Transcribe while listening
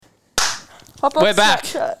Hop on We're back.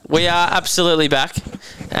 Snapchat. We are absolutely back.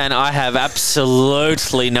 And I have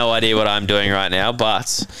absolutely no idea what I'm doing right now,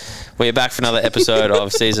 but we are back for another episode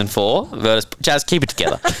of Season 4. Jazz, keep it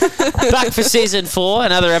together. Back for Season 4,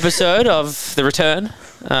 another episode of The Return.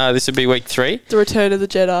 This would be week 3. The Return of the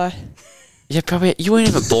Jedi. Yeah, probably. You weren't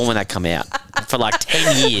even born when that come out. For like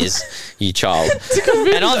 10 years, you child.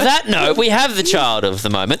 And on that note, we have the child of the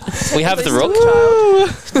moment. We have the Rook.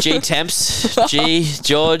 G Temps. G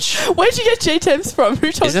George. Where'd you get G-Temps from?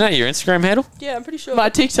 Who told Isn't that your Instagram handle? Yeah, I'm pretty sure. My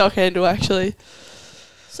TikTok handle, actually.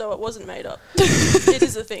 So it wasn't made up. It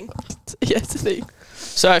is a thing. Yeah, it's a thing.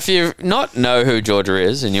 So if you not know who Georgia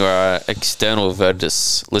is and you are an external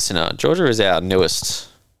Verdus listener, Georgia is our newest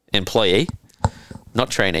employee. Not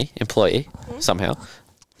trainee, employee, somehow.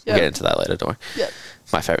 We'll get into that later, don't worry. Yeah.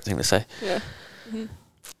 My favourite thing to say. Yeah.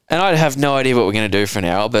 And I have no idea what we're going to do for an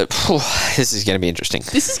hour, but this is going to be interesting.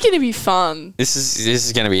 This is going to be fun. This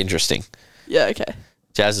is going to be interesting. Yeah, okay.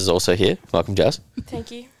 Jazz is also here. Welcome, Jazz. Thank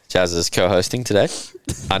you. Jazz is co-hosting today,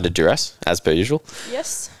 under duress, as per usual.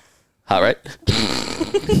 Yes. Heart rate.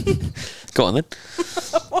 Go on then.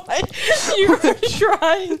 Why? You were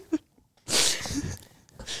trying.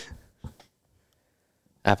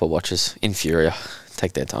 Apple Watches, inferior.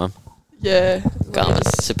 Take their time. Yeah.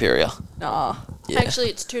 Garmin's superior. Nah. Yeah. Actually,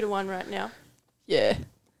 it's 2-1 right now. Yeah.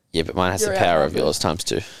 Yeah, but mine has You're the power of outnumbered. yours times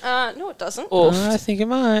 2. No, it doesn't. I think it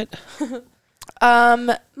might.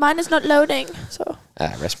 Mine is not loading, so.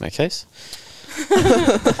 Rest my case.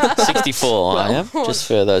 64 I am, just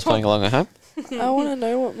for those playing along at home. I want to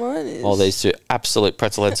know what mine is. While these two absolute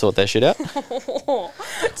pretzel heads sort their shit out.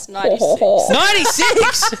 It's 96.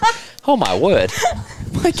 96! Oh my word.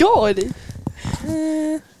 My God.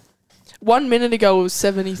 1 minute ago was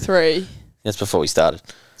 73. That's before we started.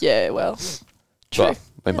 Yeah, well. True. Well,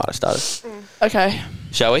 we might have started. Okay.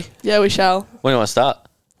 Shall we? Yeah, we shall. When do you want to start?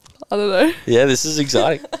 I don't know. Yeah, this is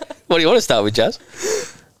exciting. What do you want to start with, Jazz?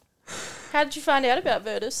 How did you find out about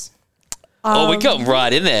Verdus? We got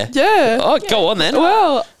right in there. Yeah. Oh, go on then.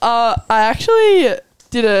 Well, I actually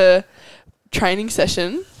did a training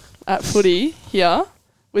session at footy here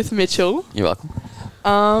with Mitchell. You're welcome.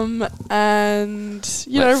 And,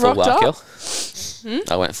 you Went know, full rocked up.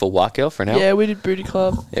 Warkill. I went full Warkill for an hour. Yeah, we did booty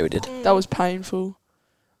club. Yeah, we did. That was painful.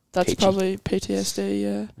 That's Peachy. probably PTSD,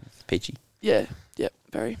 yeah. Peachy. Yeah,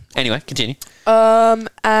 very. Anyway, continue.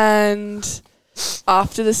 And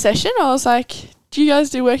after the session, I was like, do you guys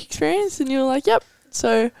do work experience? And you were like, yep.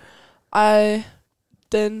 So I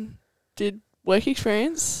then did work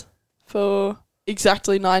experience for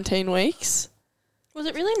exactly 19 weeks. Was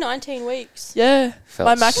it really 19 weeks? Yeah. Felt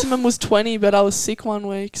My maximum was 20, but I was sick 1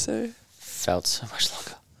 week, so Felt so much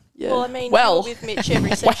longer. yeah. Well, I mean, you were with Mitch every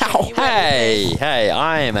session. Wow. You weren't Hey,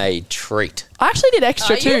 I am a treat. I actually did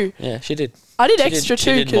extra Are you? too. Yeah, she did. I did She extra She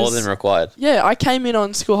too did more 'cause than required. yeah, I came in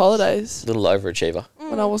on school holidays Little overachiever.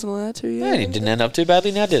 when I wasn't allowed to. Yeah, Yeah. and he didn't end up too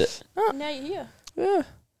badly. Now did it. with. Now you're here. Yeah.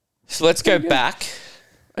 So let's go There you go. back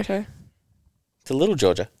Okay. to Little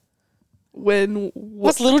Georgia. When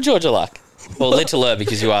What's Little Georgia like? Well, littler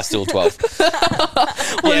because you are still 12. do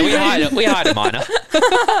Yeah, you we mean? hired a minor.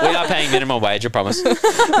 We are paying minimum wage, I promise.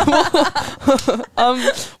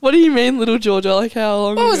 what do you mean, Little Georgia? Like how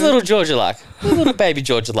long? What was ago? Little Georgia like? What was little baby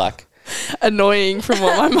Georgia like? Annoying from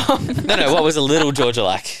what my mum. No, what was a little Georgia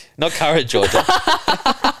like? Not current Georgia.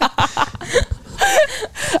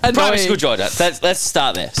 Primary school Georgia. Let's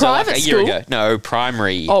start there. So like Private a year school? ago. No,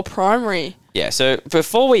 primary. Oh, primary. Yeah, so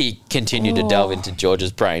before we continue to delve into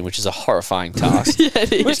Georgia's brain, which is a horrifying task, Yeah,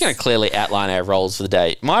 it is. we're just going to clearly outline our roles for the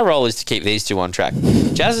day. My role is to keep these two on track.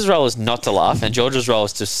 Jazz's role is not to laugh, and Georgia's role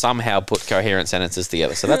is to somehow put coherent sentences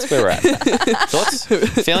together. So that's where we're at. Thoughts?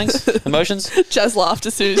 Feelings? Emotions? Jazz laughed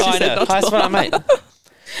as soon as Oh, she I said know. not Highest to one, laugh.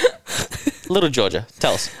 mate. Little Georgia,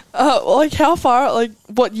 tell us. Like how far? Like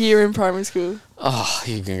what year in primary school? Oh,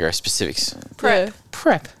 you can go specifics. Prep. Yeah.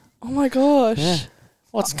 Prep. Oh my gosh. Yeah.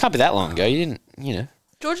 Well, it can't be that long ago. You didn't,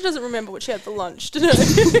 Georgia doesn't remember what she had for lunch today.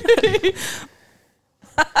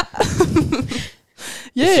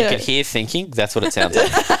 Yeah. If you could hear thinking, that's what it sounds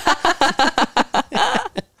like.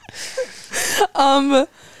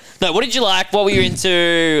 No, what did you like? What were you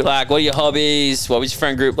into? Like, what are your hobbies? What was your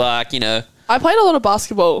friend group like? I played a lot of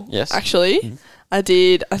basketball. Yes. Actually, I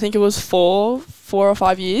did. I think it was four or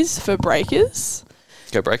 5 years for breakers.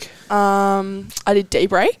 Go break. I did D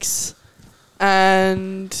breaks,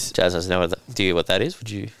 and Jazz has no idea what that is. Would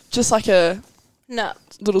you? just like a No.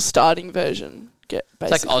 little starting version. It's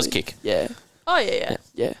Basically. like Oz kick. Yeah. Oh, yeah.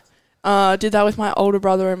 Yeah. Did that with my older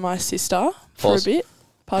brother and my sister for Pause. a bit.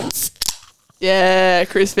 Pardon? Yeah,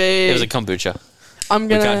 crispy. It was a kombucha. I'm We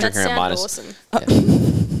gonna. can't That drink her in sounds minus. awesome.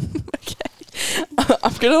 Okay.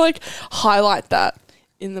 I'm going to like highlight that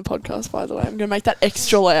in the podcast, by the way. I'm going to make that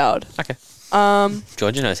extra loud. Okay.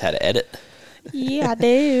 Georgia knows how to edit. Yeah, I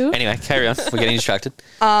do. Anyway, carry on. We're getting distracted.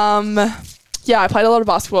 Yeah, I played a lot of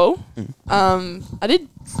basketball. I think I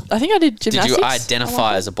did gymnastics. Did you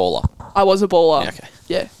identify as a baller? I was a baller. Yeah, okay.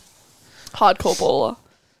 Yeah. Hardcore baller.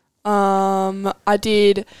 I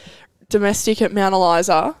did domestic at Mount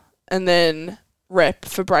Eliza and then rep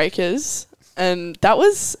for breakers. And that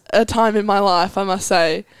was a time in my life, I must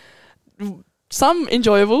say. Some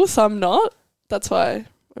enjoyable, some not. That's why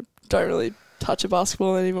I don't really touch a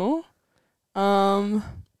basketball anymore.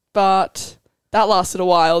 But that lasted a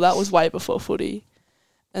while. That was way before footy.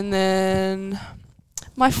 And then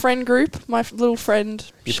my friend group, my little friend,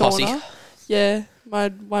 Your Shauna. posse. Yeah, my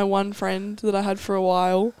one friend that I had for a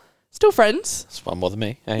while. Still friends. That's one more than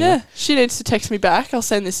me. Anyway. Yeah, she needs to text me back. I'll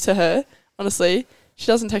send this to her. Honestly, she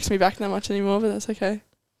doesn't text me back that much anymore, but that's okay.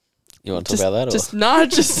 You want to talk about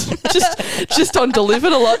that? Just on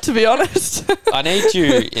delivered a lot, to be honest. I need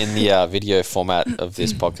you in the video format of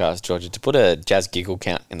this podcast, Georgia, to put a Jazz giggle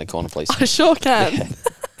count in the corner, please. I sure can.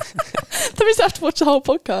 That means I have to watch the whole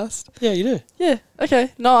podcast. Yeah, you do. Yeah,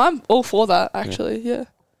 okay. No, I'm all for that, actually, yeah.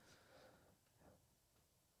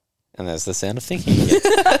 And there's the sound of thinking again.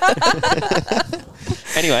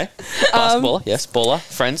 Anyway, basketballer, yes, baller,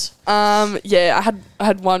 friends. Yeah, I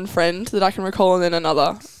had one friend that I can recall and then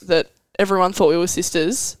another that everyone thought we were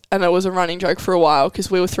sisters, and it was a running joke for a while because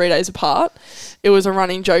we were 3 days apart. It was a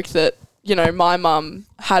running joke that, you know, my mum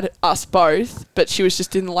had us both, but she was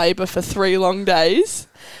just in labour for 3 long days.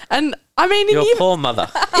 And I mean, Your poor mother.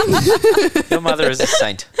 Your mother is a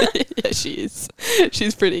saint. Yeah, she is.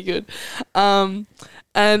 She's pretty good.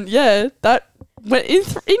 And yeah, that went in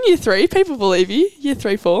year 3. People believe you. Year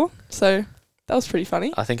 3, 4. So that was pretty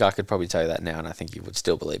funny. I think I could probably tell you that now, and I think you would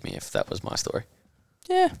still believe me if that was my story.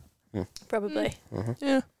 Yeah. Probably. Mm-hmm.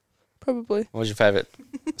 Yeah. Probably. What was your favourite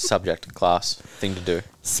subject, class, thing to do?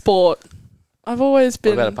 Sport. I've always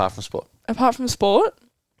been. What about apart from sport? Apart from sport,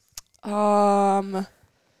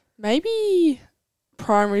 maybe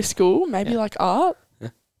primary school. Maybe like art. Yeah.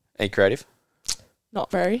 Are you creative? Not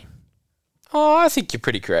very. Oh, I think you're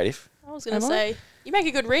pretty creative. I was going to say, you make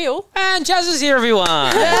a good reel. And Jazz is here, everyone.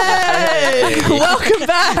 Hey! Welcome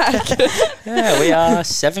back. Yeah, we are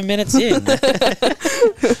 7 minutes in. But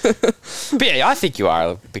yeah, I think you are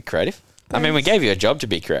a bit creative. Thanks. I mean, we gave you a job to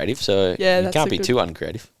be creative, so yeah, you can't be too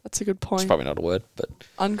uncreative. That's a good point. It's probably not a word, but...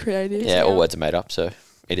 Uncreative. Yeah, all words are made up, so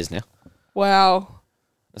it is now. Wow.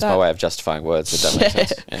 That's my way of justifying words, if that makes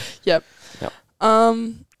sense. Yeah. Yep.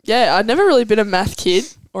 Yeah, I'd never really been a math kid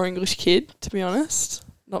or English kid, to be honest.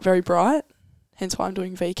 Not very bright. Hence why I'm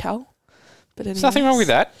doing VCAL. But there's nothing wrong with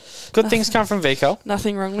that. Good things come from VCAL.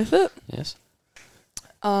 Nothing wrong with it. Yes.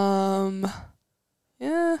 Yeah.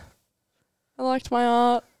 I liked my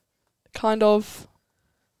art. Kind of.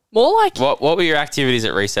 More like What were your activities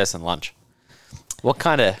at recess and lunch? What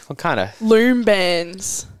kind of loom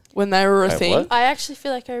bands when they were a Wait, thing. what? I actually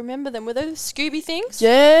feel like I remember them. Were those Scooby things?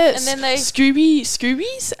 Yes. And then they...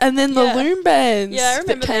 Scoobies and then the Yeah. loom bands Yeah, I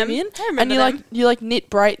remember that came them. in. I remember and you them.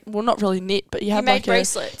 you not really knit, but you had made like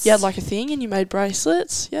bracelets. You had like a thing and you made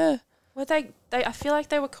bracelets. Yeah. Were they I feel like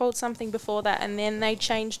they were called something before that, and then they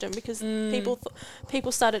changed them because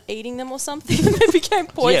people started eating them or something, and they became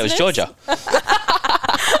poisonous. Yeah, it was Georgia.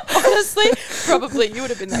 Honestly, probably you would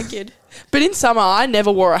have been that kid. But in summer, I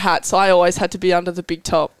never wore a hat, so I always had to be under the big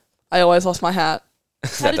top. I always lost my hat.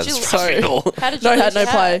 How did you? How did you No lose hat, no your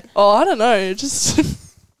play. Oh, I don't know. Just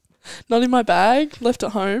not in my bag. Left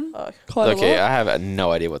at home. Oh. Quite Okay, a lot. I have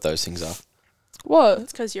no idea what those things are. What?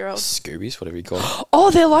 It's because you're old. Scoobies, whatever you call them. Oh,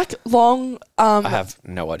 they're like long. I have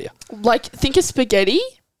no idea. Like think of spaghetti,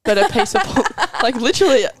 but a piece of like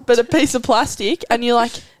literally, but a piece of plastic, and you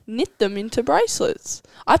like knit them into bracelets.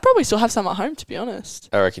 I probably still have some at home, to be honest.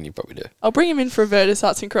 I reckon you probably do. I'll bring him in for a Virtus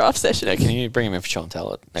Arts and Crafts session. Yeah, can you bring him in for show and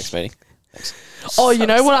tell at next meeting? Thanks. Oh, you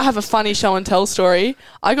know what? I have a funny show and tell story.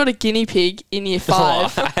 I got a guinea pig in year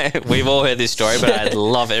 5. We've all heard this story, but I'd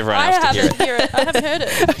love everyone else to hear it. I haven't heard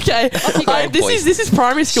it. Okay, go, boys. this is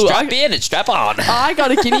primary school. Strap in and strap on. I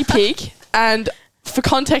got a guinea pig, and for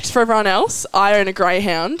context for everyone else, I own a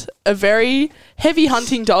greyhound, a very heavy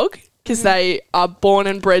hunting dog, because they are born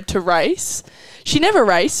and bred to race. She never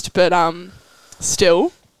raced, but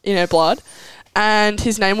still in her blood. And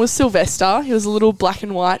his name was Sylvester. He was a little black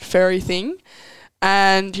and white furry thing.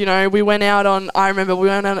 And, you know, we went on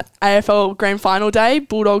AFL grand final day.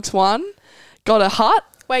 Bulldogs won. Got a hut.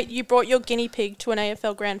 Wait, you brought your guinea pig to an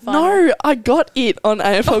AFL grand final? No, I got it on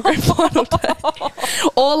AFL Grand Final day.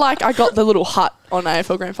 Or like I got the little hut on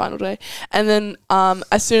AFL Grand Final day. And then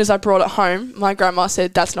as soon as I brought it home, my grandma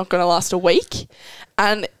said that's not going to last a week.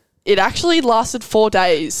 And it actually lasted 4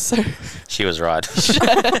 days. So She was right.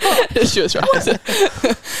 she was right.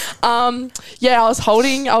 Yeah, I was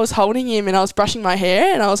holding him and I was brushing my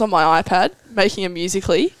hair and I was on my iPad making a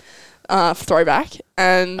Musical.ly throwback.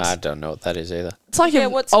 And I don't know what that is either. it's like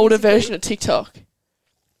an what's older Musical.ly? version of TikTok.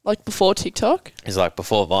 Like before TikTok. Is it like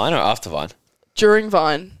before Vine or after Vine? During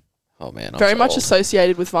Vine. Oh man, I'm Very so much old.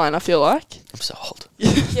 associated with Vine, I feel like. I'm so old.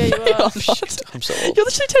 Yeah, you You're are. not. I'm so old. You're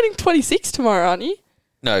literally turning 26 tomorrow, aren't you?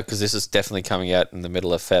 No, because this is definitely coming out in the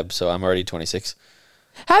middle of Feb, so I'm already 26.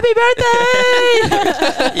 Happy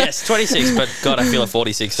birthday! Yes, 26, but God, I feel like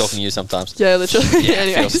 46 talking to you sometimes. Yeah, literally. Yeah,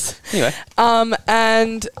 it Anyways. feels- Anyway,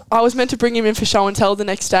 And I was meant to bring him in for show and tell the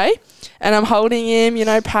next day. And I'm holding him, you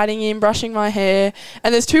know, patting him, brushing my hair.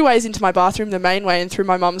 And there's 2 ways into my bathroom, the main way and through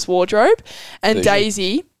my mum's wardrobe. And Bougie.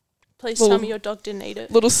 Daisy, Please Well- tell me your dog didn't eat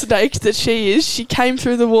it. little snake that she is, she came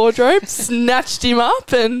through the wardrobe, snatched him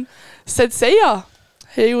up and said, see ya.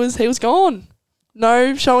 He was gone.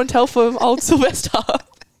 No show and tell for old Sylvester.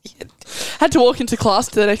 Had to walk into class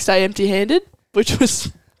the next day empty-handed, which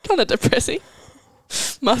was kind of depressing.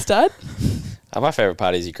 Must add. my favourite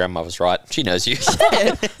part is your grandma was right. She knows you.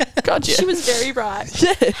 God, yeah. She was very right.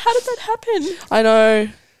 Yeah. How did that happen? I know.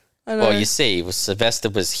 Well, you see, Sylvester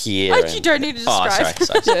was here. You don't need to describe. Oh,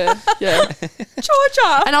 sorry. Yeah.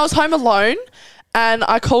 Georgia. And I was home alone and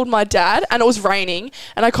I called my dad and it was raining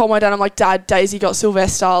and I called my dad. I'm like, Dad, Daisy got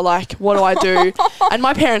Sylvester. Like, what do I do? And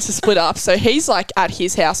my parents are split up. So he's like at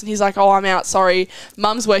his house and he's like, oh, I'm out. Sorry.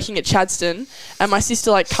 Mum's working at Chadstone. And my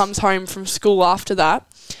sister like comes home from school after that.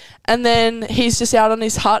 And then he's just out on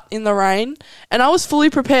his hut in the rain. And I was fully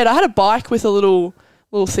prepared. I had a bike with a little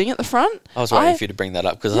thing at the front. I was waiting for you to bring that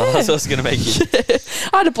up because I was going to make you.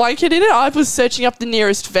 I had a blanket in it. I was searching up the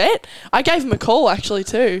nearest vet. I gave him a call actually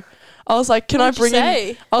too. I was like, can I bring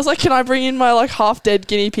in my like half dead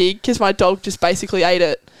guinea pig because my dog just basically ate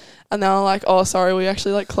it. And they were like, oh, sorry, we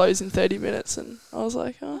actually like close in 30 minutes. And I was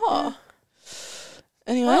like, oh.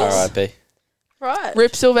 Anyways, R.I.P. Right.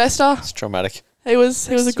 rip Sylvester. It's traumatic. He was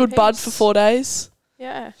a in good bud peace. for 4 days.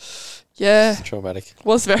 Yeah. Yeah, It's traumatic.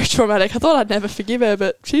 was very traumatic. I thought I'd never forgive her,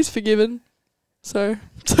 but she's forgiven. So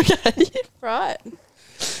it's okay. Right.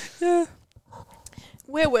 Yeah.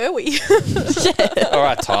 Where were we? All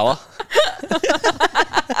right, Tyler.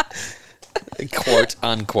 Quote,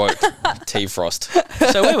 unquote, T. Frost.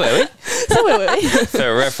 So where were we? So where were we?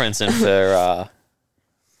 For reference and for,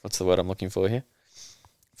 what's the word I'm looking for here?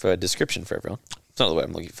 For a description for everyone. It's not the word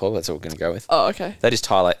I'm looking for, but that's what we're going to go with. Oh, okay. That is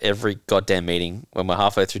Tyler every goddamn meeting when we're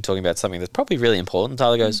halfway through talking about something that's probably really important.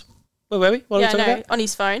 Tyler goes, where were we? What are we Yeah, talking no, about? on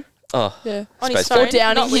his phone. Oh, Yeah. On his Space phone.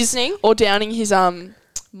 Or not listening. downing his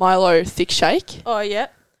Milo thick shake. Oh, yeah.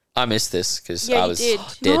 I missed this because Yeah, I you was did.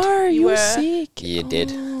 dead. No, You you were were. sick. You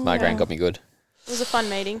did. Migraine got me good. It was a fun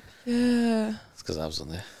meeting. Yeah. It's because I was on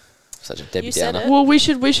there. Such a Debbie You said Downer. it. Well, we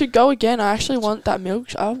should go again. I actually want that milk.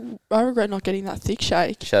 I regret not getting that thick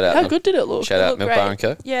shake. Shout out. How Milk- good did it look? Shout It out looked Milk great. Bar and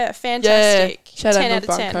Co. Yeah, fantastic. Shout out 10 Milk out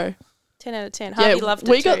Bar of and 10. Co. 10 out of 10. Harvey loved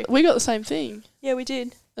we it got too. we got the same thing. Yeah, we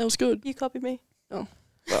did. That was good. You copied me. Well,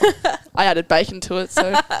 I added bacon to it,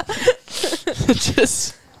 so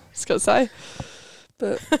just gotta say.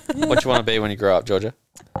 But What do you want to be when you grow up, Georgia?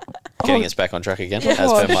 Getting us back on track again, Yeah.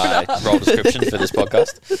 as per my role description for this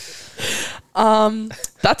podcast.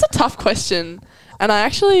 that's a tough question, and I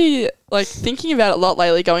actually like thinking about it a lot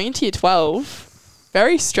lately. Going into year 12,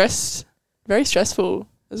 very stressful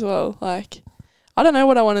as well. Like, I don't know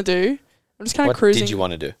what I want to do. I'm just kind of What cruising. did you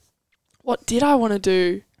want to do What did I want to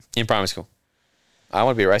do? in primary school? I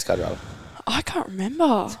want to be a race car driver. I can't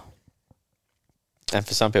remember. And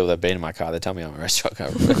for some people that have been in my car, they tell me I'm a race car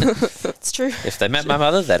driver. It's true. If they met my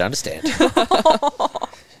mother, they'd understand.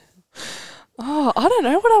 Oh, I don't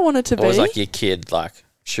know what I wanted to Or was be. like your kid, like,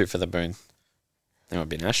 shoot for the moon. You want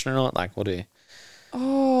to be an astronaut? Like, what are you?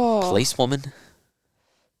 Oh, Policewoman?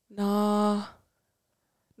 nah.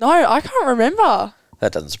 No, I can't remember.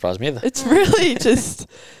 That doesn't surprise me either. It's really just.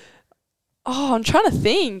 Oh, I'm trying to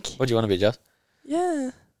think. What do you want to be, Jess?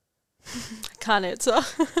 Yeah. I can't answer.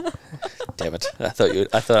 Damn it. I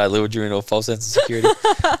thought I lured you into a false sense of security.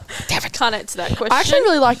 Damn it. Can't answer that question. I actually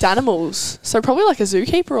really liked animals, so probably like a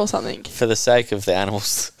zookeeper or something. For the sake of the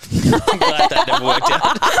animals, I'm glad that never worked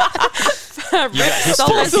out. You have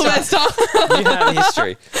Paul history. Sylvester. You have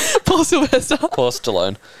history. Paul Sylvester. Poor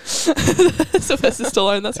Stallone. Sylvester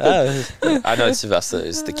Stallone, that's good. I know Sylvester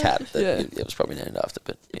is the cat that Yeah. it was probably named after,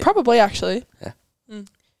 but yeah. Probably, actually. Yeah.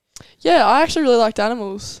 Yeah, I actually really liked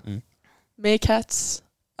animals. Meerkats.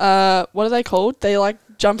 What are they called? They like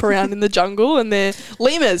jump around in the jungle and they're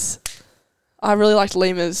lemurs. I really liked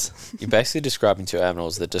lemurs. You're basically describing two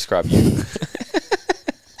animals that describe you.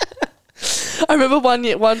 I remember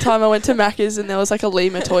one time I went to Macca's and there was like a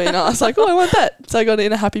lemur toy and I was like, oh, I want that. So I got it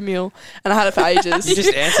in a Happy Meal and I had it for ages. You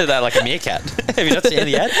just answered that like a meerkat. Have you not seen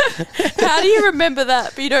the ad? How do you remember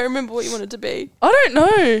that, but you don't remember what you want it to be? I don't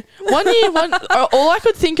know. All I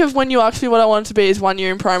could think of when you asked me what I wanted to be is one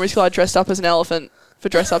year in primary school I dressed up as an elephant for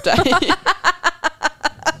dress up day.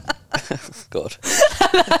 God.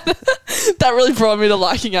 That really brought me to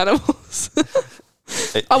liking animals.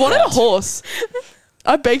 I wanted a horse.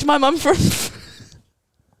 I begged my mum for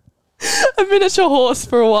a miniature horse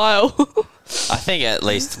for a while. I think at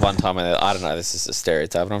least one time, I don't know, this is a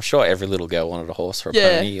stereotype, but I'm sure every little girl wanted a horse or a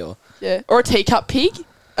pony. Or a teacup pig.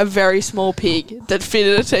 A very small pig that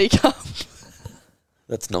fitted a teacup.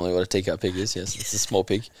 That's normally what a teacup pig is, yes. It's a small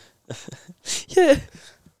pig. Yeah.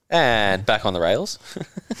 And back on the rails.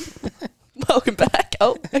 Welcome back.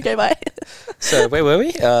 Oh, okay, bye. So where were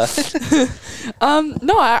we? No,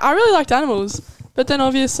 I really liked animals. But then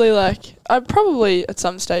obviously, like, I probably at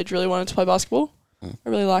some stage really wanted to play basketball. I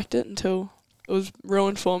really liked it until it was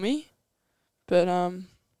ruined for me. But,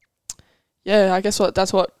 yeah, I guess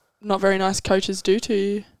that's what not very nice coaches do to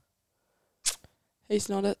you. He's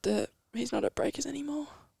not at Breakers anymore.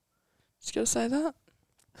 Just gotta say that.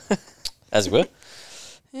 As it were.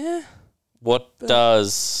 Yeah.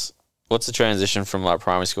 What's the transition from like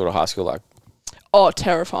primary school to high school like? Oh,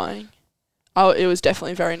 terrifying. Oh, it was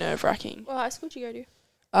definitely very nerve-wracking. What high school did you go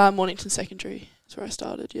to? Mornington Secondary is where I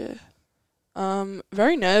started, yeah.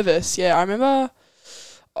 Very nervous, yeah. I remember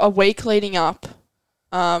a week leading up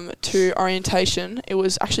to orientation. It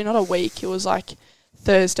was actually not a week. It was like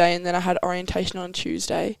Thursday and then I had orientation on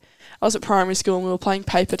Tuesday. I was at primary school and we were playing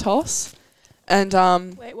paper toss. And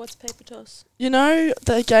wait, what's paper toss? You know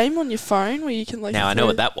the game on your phone where you can like... Now I know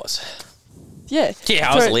what that was. Yeah. Yeah,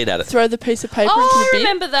 I was the lead at it. Throw the piece of paper into the Oh, I bin.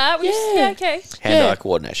 remember that. Yeah, okay. Hand-eye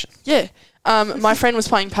coordination. Yeah. My friend was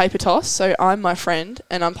playing paper toss, so I'm my friend,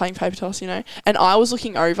 and I'm playing paper toss, you know. And I was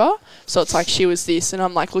looking over, so it's like she was this, and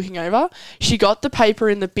I'm like looking over. She got the paper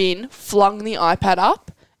in the bin, flung the iPad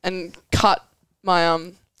up, and cut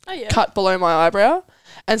my cut below my eyebrow.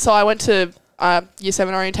 And so I went to Year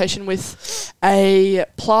 7 orientation with a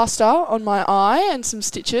plaster on my eye and some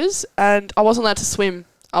stitches, and I wasn't allowed to swim.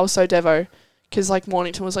 I was so devo. Because, like,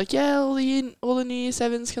 Mornington was like, yeah, all the new Year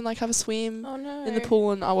 7s can, like, have a swim in the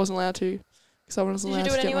pool, and I wasn't allowed to. Because I wasn't allowed to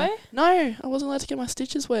Did you do it anyway? No, I wasn't allowed to get my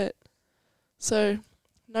stitches wet. So,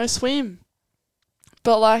 no swim.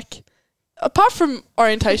 But, like, apart from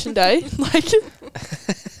orientation day, like,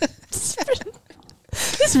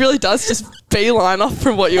 this really does just beeline off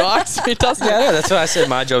from what you asked me, doesn't it? Yeah, no, that's why I said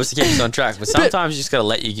my job is to keep us on track. But sometimes you just got to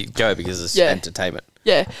let you go because it's entertainment.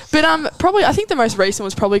 Yeah, but probably I think the most recent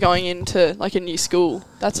was probably going into like a new school.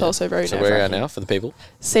 That's also very nerve-wracking. So where are you now for the people?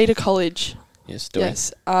 Cedar College. Yes, doing.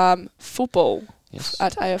 Yes, football. Yes.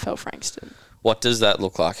 At AFL Frankston. What does that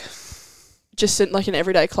look like? Just in, like an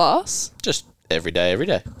everyday class. Just every day.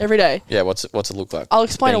 Every day. Yeah. What's it look like? I'll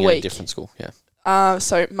explain Being a week. in a different school. Yeah.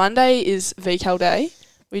 So Monday is VCAL day.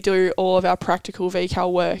 We do all of our practical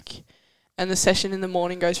VCAL work, and the session in the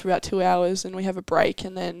morning goes for about 2 hours, and we have a break,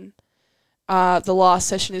 and then the last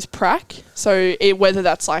session is prac. So whether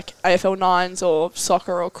that's like AFL 9s or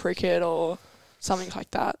soccer or cricket or something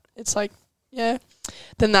like that, it's like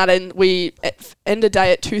Then we end a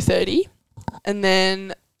day at 2:30, and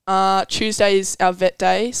then Tuesday is our vet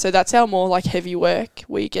day. So that's our more like heavy work.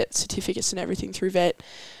 We get certificates and everything through vet,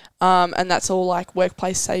 and that's all like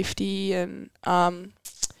workplace safety and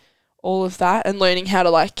all of that, and learning how to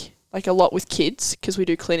like a lot with kids because we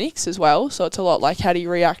do clinics as well. So it's a lot like how do you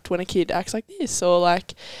react when a kid acts like this, or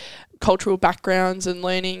like cultural backgrounds and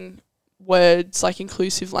learning words like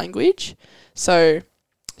inclusive language. So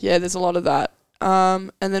yeah, there's a lot of that.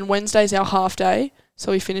 And then Wednesday's our half day,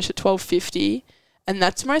 so we finish at 12:50, and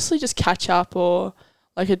that's mostly just catch up or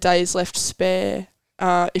like a day's left spare.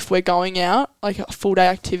 If we're going out, like a full day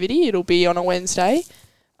activity, it'll be on a Wednesday,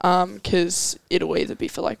 because it'll either be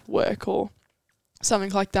for like work or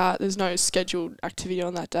something like that. There's no scheduled activity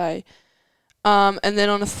on that day. And then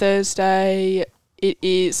on a Thursday, it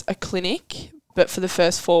is a clinic, but for the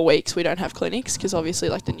first 4 weeks, we don't have clinics because obviously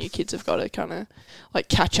like the new kids have got to kind of like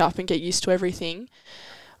catch up and get used to everything.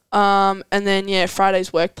 And then,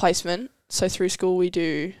 Friday's work placement. So through school, we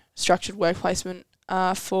do structured work placement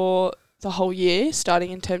for the whole year,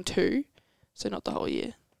 starting in term 2. So not the whole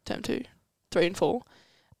year, term 2, 3 and 4.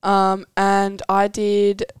 And I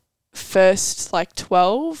did first like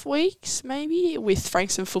 12 weeks maybe with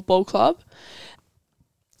Frankston Football Club.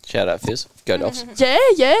 Shout out Fizz. Go Dogs.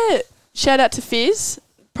 Yeah. Shout out to Fizz.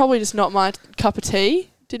 Probably just not my cup of tea.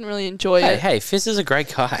 Didn't really enjoy it. Hey, Fizz is a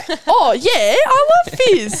great guy. Oh, yeah. I love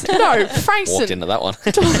Fizz. No, Frankston. Walked into that one.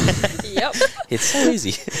 Yep. It's so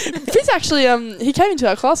easy. Fizz actually, he came into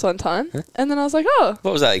our class one time, and then I was like, oh.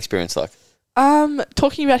 What was that experience like?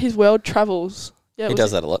 Talking about his world travels. Yeah, He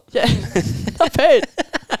does that a lot. Yeah. I've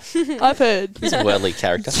heard. He's a worldly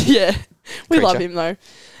character. Yeah. We Creature. love him though.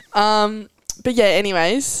 But yeah,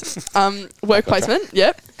 anyways, work placement.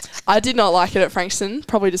 Yep. I did not like it at Frankston.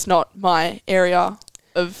 Probably just not my area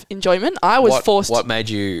of enjoyment. I was forced. What made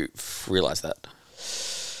you realise that?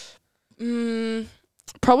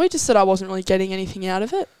 Probably just that I wasn't really getting anything out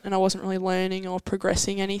of it, and I wasn't really learning or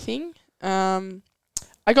progressing anything.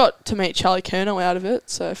 I got to meet Charlie Curnow out of it,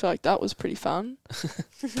 so I feel like that was pretty fun.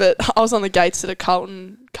 But I was on the gates at a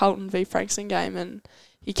Carlton v Frankston game, and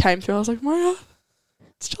he came through. I was like, my God,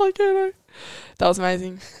 it's Charlie Curnow. That was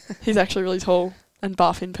amazing. He's actually really tall and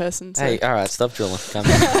buff in person. So. Hey, all right, stop drilling. Come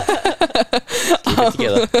on. Keep it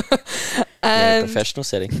together. And professional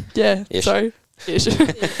setting. Yeah, Ish. so ish.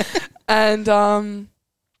 And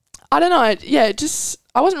I don't know. I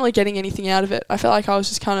wasn't really getting anything out of it. I felt like I was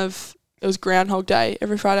just kind of. It was Groundhog Day.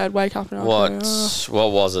 Every Friday I'd wake up and What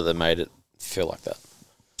was it that made it feel like that?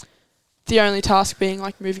 The only task being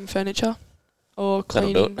like moving furniture or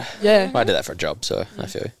That'll cleaning. do it. Yeah. I did that for a job, so I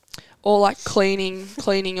feel you. Or like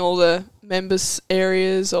cleaning all the members'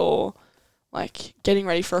 areas, or like getting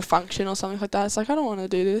ready for a function or something like that. It's like, I don't want to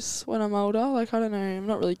do this when I'm older. Like, I don't know. I'm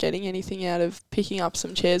not really getting anything out of picking up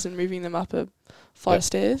some chairs and moving them up a flight of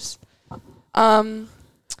stairs.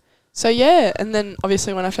 So yeah, and then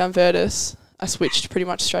obviously when I found Virtus, I switched pretty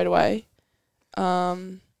much straight away.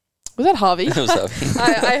 Was that Harvey? It was Harvey.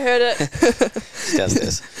 I heard it. It's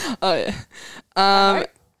downstairs. Oh yeah.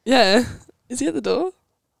 Yeah. Is he at the door?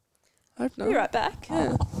 I hope not. Be right back.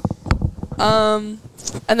 Yeah. And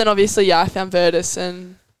then obviously, I found Virtus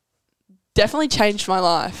and definitely changed my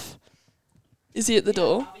life. Is he at the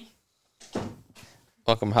door?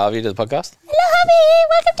 Welcome, Harvey, to the podcast. Hello, Harvey.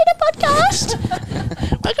 Welcome to the podcast.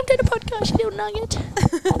 Welcome to the podcast, little nugget.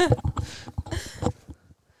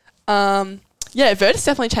 Yeah, Virtus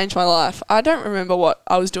definitely changed my life. I don't remember what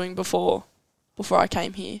I was doing before I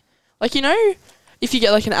came here. Like, you know, if you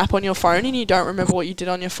get like an app on your phone and you don't remember what you did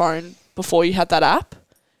on your phone before you had that app.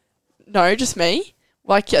 No, just me.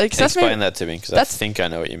 Like, Explain that to me, because I think I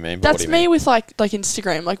know what you mean. But that's me with like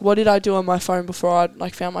Instagram. Like, what did I do on my phone before I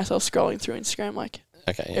like found myself scrolling through Instagram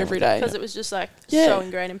every day? Because it was just like so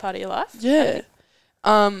ingrained in part of your life. Yeah.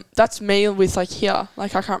 That's me with like here.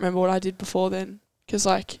 Like, I can't remember what I did before then, because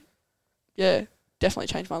like, yeah, definitely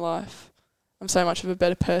changed my life. I'm so much of a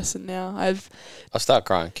better person now. I'll start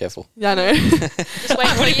crying. Careful. Yeah, I know. Just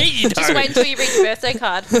wait until you read your birthday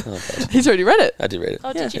card. He's already read it. I did read it.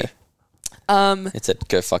 Oh, did you? It said,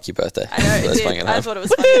 "Go fuck your birthday." I know, That's it funny did. enough. I thought it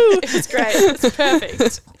was funny. It was great. It was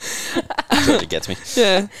perfect. Georgia gets me.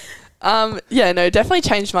 Yeah. Yeah, no, definitely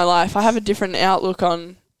changed my life. I have a different outlook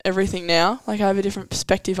on everything now. Like, I have a different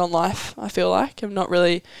perspective on life, I feel like. I'm not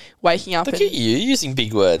really waking up Look at you using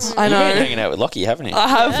big words. I know. You've been hanging out with Lockie, haven't you? I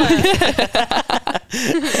have.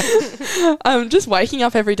 I'm just waking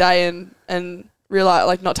up every day and realize,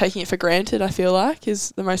 like, not taking it for granted, I feel like, is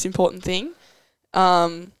the most important thing.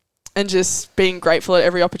 And just being grateful at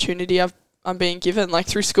every opportunity I'm being given. Like,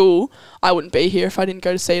 through school, I wouldn't be here if I didn't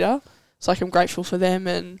go to Cedar. So, like, I'm grateful for them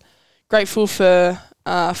and grateful for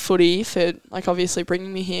footy for, like, obviously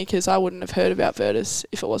bringing me here, because I wouldn't have heard about Virtus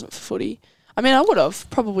if it wasn't for footy. I mean, I would have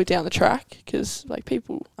probably down the track, because, like,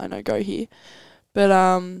 people I know go here. But,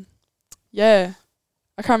 yeah,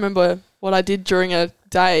 I can't remember what I did during a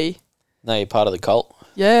day. No, you're part of the cult.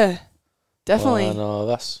 Yeah, definitely. One of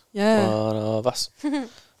us. Yeah. One of us.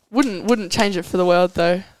 Wouldn't change it for the world,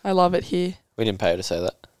 though. I love it here. We didn't pay her to say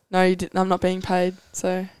that. No, you didn't. I'm not being paid,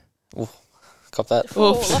 so. Ooh, cop that.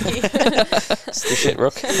 Oh, Oof. lucky. It's the shit,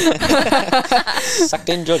 Rook. Sucked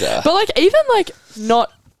in Georgia. But, like, even, like,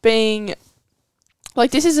 not being...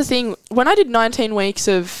 Like, this is the thing. When I did 19 weeks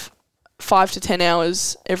of 5 to 10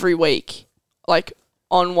 hours every week, like,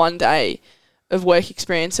 on one day of work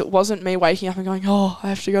experience, it wasn't me waking up and going, oh, I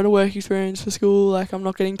have to go to work experience for school. Like, I'm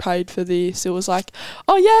not getting paid for this. It was like,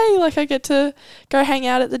 oh, yay, like, I get to go hang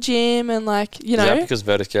out at the gym and, like, you know. Is that because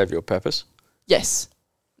Virtus gave you a purpose? Yes,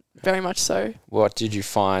 very much so. What did you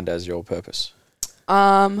find as your purpose?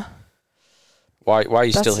 Why are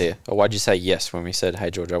you still here? Or why did you say yes when we said,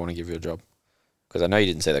 hey, George, I want to give you a job? Because I know you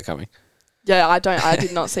didn't see that coming. Yeah, I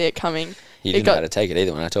did not see it coming. You didn't know how to take it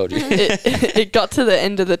either when I told you. It got to the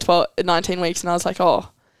end of the 19 weeks and I was like, oh,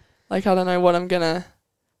 Like, I don't know where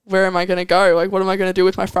am I going to go? Like, what am I going to do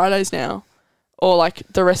with my Fridays now? Or, like,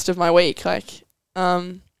 the rest of my week? Like,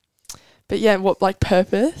 but yeah, what, like,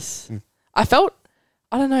 purpose? I felt,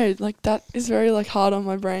 I don't know, like, that is very, like, hard on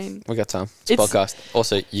my brain. We got time. It's a podcast.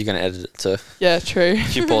 Also, you're going to edit it too. Yeah, true.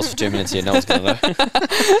 If you pause for 2 minutes here, no one's going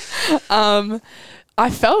to know. I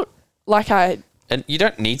felt like And you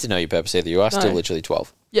don't need to know your purpose either. You are still literally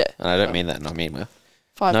 12. Yeah. And I don't mean that in a mean way.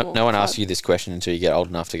 No one asks you this question until you get old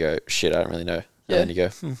enough to go, shit, I don't really know. And then you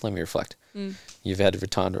go, let me reflect. You've had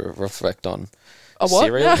time to reflect on a what?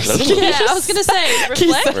 cereal. Yeah, I was going to say,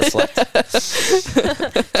 reflect.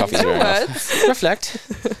 Coffee's very nice.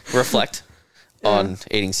 Reflect on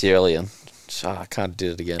eating cereal and I can't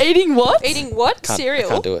do it again. Eating what? Eating what? Cereal? I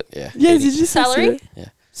can't do it, yeah. Yeah, did you say celery? Yeah.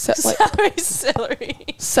 Celery.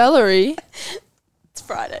 Celery? It's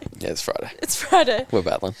Friday. Yeah, it's Friday. It's Friday. We're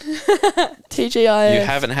battling. TGIF. You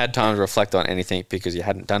haven't had time to reflect on anything because you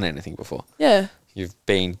hadn't done anything before. Yeah. You've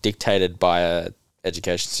been dictated by a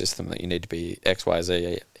education system that you need to be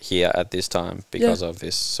XYZ here at this time because of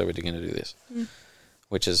this, so we're going to do this.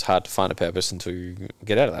 Which is hard to find a purpose until you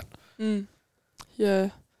get out of that. Yeah.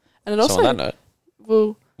 And it also... So on that note,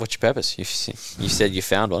 well, what's your purpose? You said you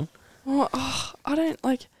found one. Well, I don't,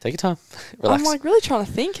 like... Take your time. Relax. I'm, like, really trying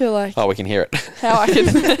to think of, like... Oh, we can hear it. How I can...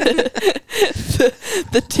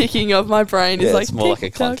 the ticking of my brain is, like... It's more like a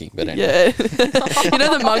clunking, but anyway. Yeah. You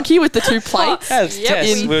know the monkey with the 2 plates? That's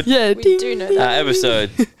Tess. We do know that. It's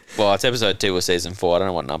episode 2 of season 4. I don't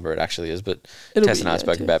know what number it actually is, but Tess and I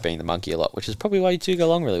spoke about being the monkey a lot, which is probably why you two go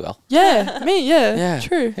along really well. Yeah,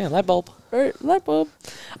 true. Yeah, light bulb. Light bulb.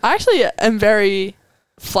 I actually am very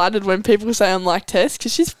flattered when people say I'm like Tess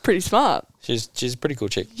because she's pretty smart. She's a pretty cool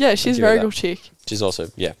chick. Yeah, she's a very cool chick. She's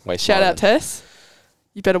also, way Shout smarter out, Tess.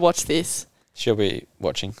 You better watch this. She'll be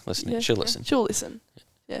watching, listening. Yeah. She'll listen. She'll listen.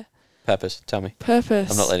 Yeah. Purpose, tell me.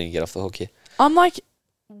 Purpose. I'm not letting you get off the hook here. I'm like,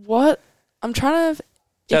 what? I'm trying to...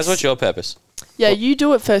 Jazz, what's your purpose? Yeah, you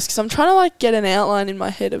do it first because I'm trying to like get an outline in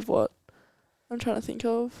my head of what I'm trying to think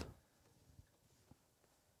of.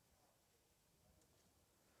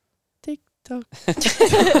 TikTok.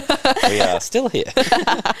 We are still here.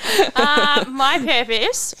 My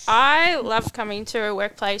purpose, I love coming to a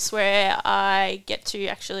workplace where I get to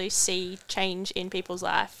actually see change in people's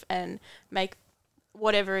life and make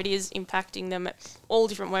whatever it is impacting them at all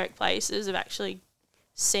different workplaces of actually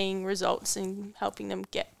seeing results and helping them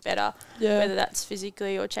get better, whether that's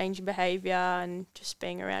physically or changing behaviour and just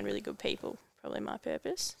being around really good people. Probably my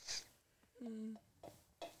purpose.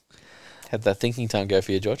 How'd that thinking time go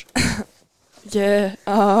for you, George? Yeah.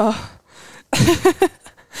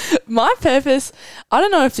 My purpose, I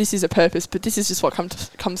don't know if this is a purpose, but this is just what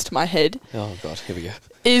comes to my head. Oh, God, here we go.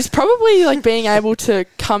 Is probably like being able to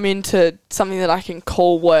come into something that I can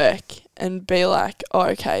call work and be like, oh,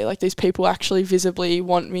 okay, like these people actually visibly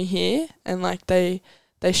want me here and like they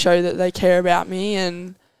show that they care about me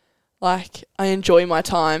and like I enjoy my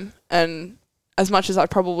time. And as much as I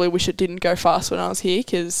probably wish it didn't go fast when I was here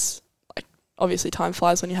because like obviously time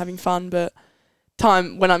flies when you're having fun, but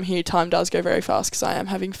when I'm here, time does go very fast because I am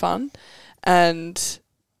having fun. And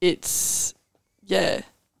it's,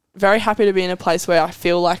 very happy to be in a place where I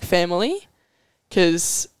feel like family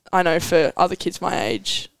because I know for other kids my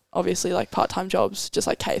age, obviously like part-time jobs, just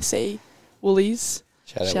like KFC, Woolies.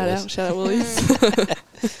 Shout out Woolies.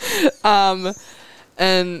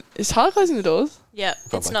 And is Tyler closing the doors? Yeah,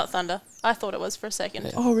 it's not Thunder. I thought it was for a second.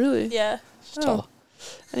 Yeah. Oh, really? Yeah. Oh.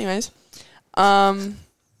 Anyways,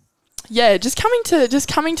 just coming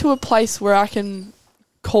to a place where I can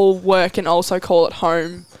call work and also call it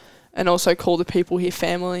home and also call the people here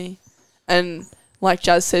family. And like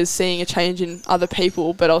Jazz says, seeing a change in other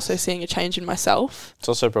people, but also seeing a change in myself. It's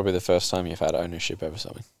also probably the first time you've had ownership over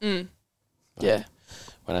something. Yeah.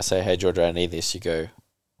 When I say, hey, Georgia, I need this, you go,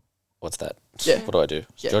 what's that? Yeah. What do I do?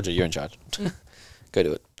 Yeah. Georgia, you're in charge. Go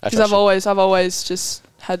do it. Because I've always just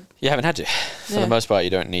had... You haven't had to. For the most part, you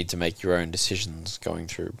don't need to make your own decisions going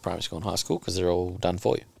through primary school and high school because they're all done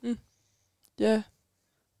for you. Yeah,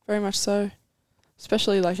 very much so.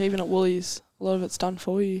 Especially like even at Woolies, a lot of it's done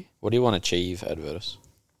for you. What do you want to achieve, Advertus?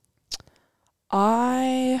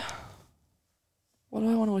 What do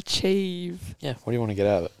I want to achieve? Yeah, what do you want to get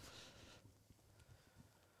out of it?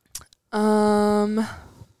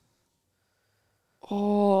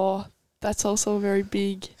 That's also a very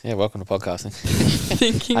big Yeah, welcome to podcasting.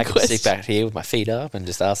 thinking I can question. sit back here with my feet up and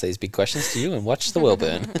just ask these big questions to you and watch the world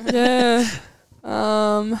burn. Yeah.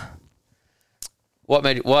 What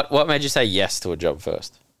made you say yes to a job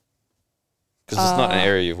first? Because it's not an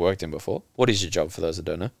area you've worked in before. What is your job for those that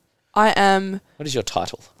don't know? I am What is your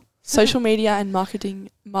title? social media and marketing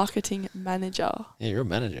manager. Yeah, you're a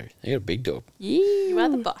manager. You're a big dog. Yeah, You are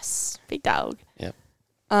the boss. big dog. Yep.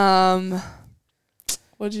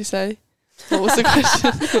 What did you say? What was the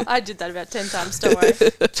question? I did that about 10 times, don't worry.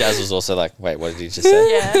 Jazz was also like, wait, what did he just say?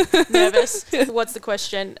 Yeah, nervous. What's the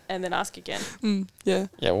question? And then ask again. Yeah.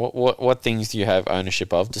 Yeah, what things do you have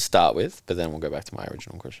ownership of to start with? But then we'll go back to my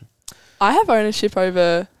original question. I have ownership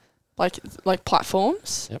over like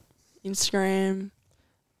platforms. Yep. Instagram,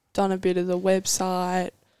 done a bit of the website,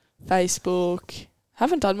 Facebook.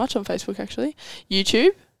 Haven't done much on Facebook actually.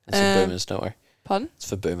 YouTube. It's for boomers, don't worry. Pardon? It's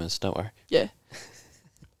for boomers, don't worry. Yeah.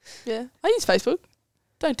 Yeah. I use Facebook.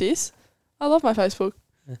 Don't diss. I love my Facebook.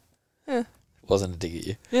 Yeah. Wasn't a dig at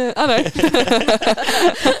you. Yeah, I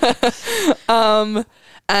know.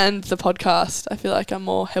 And the podcast, I feel like I'm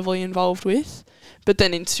more heavily involved with. But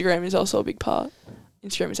then Instagram is also a big part.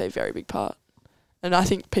 Instagram is a very big part. And I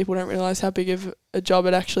think people don't realise how big of a job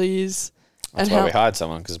it actually is. That's and why we hired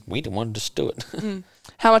someone, because we didn't want to just do it.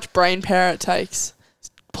 How much brain power it takes.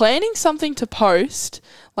 Planning something to post,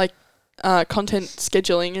 like content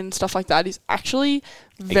scheduling and stuff like that, is actually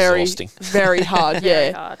very, Exhausting. very hard. Very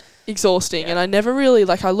Yeah. hard. Exhausting. Yeah. And I never really,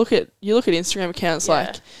 like, you look at Instagram accounts Yeah.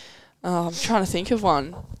 like, I'm trying to think of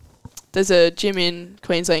one. There's a gym in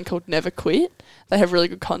Queensland called Never Quit. They have really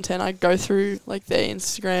good content. I go through like their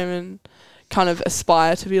Instagram and kind of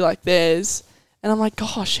aspire to be like theirs. And I'm like,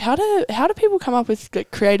 gosh, how do people come up with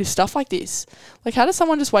like, creative stuff like this? Like, how does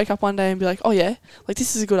someone just wake up one day and be like, oh yeah, like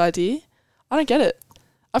this is a good idea? I don't get it.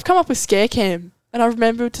 I've come up with scare cam, and I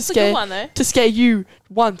remember It's a good one, though. to scare you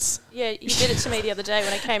once. Yeah, you did it to me the other day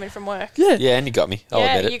when I came in from work. Yeah, Yeah, and you got me. I'll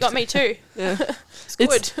yeah, admit it. you got me too. yeah. It's good.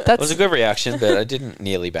 It That's was a good reaction, but I didn't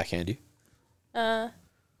nearly backhand you.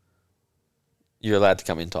 You're allowed to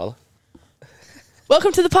come in, Tyler.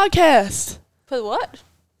 welcome to the podcast. For the what?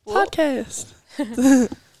 What? Podcast.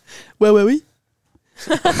 Where were we?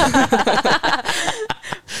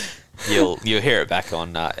 You'll hear it back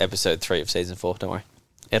on episode 3 of season 4. Don't worry,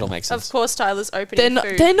 it'll make sense. Of course, Tyler's opening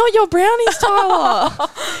food. They're not your brownies, Tyler.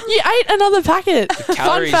 You ate another packet.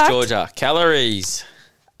 Calories, Fun fact. Georgia. Calories.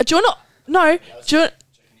 Do you want to? No. Do you?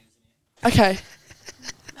 Okay.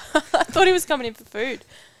 I thought he was coming in for food.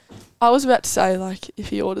 I was about to say, like, if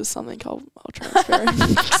he orders something, I'll transfer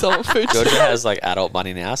him some food. Georgia has like adult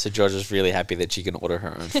money now, so Georgia's really happy that she can order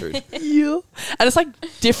her own food. Yeah. And it's like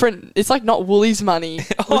different. It's like not Woolies money,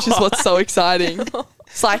 which is what's so exciting.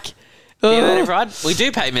 It's like, Yeah, that right? We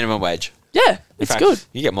do pay minimum wage. yeah, In it's fact, good.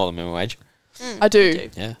 You get more than minimum wage. I do.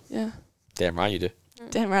 Yeah, Yeah. damn right you do.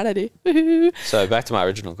 Damn right I do. Woohoo. So back to my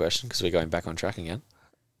original question, because we're going back on track again.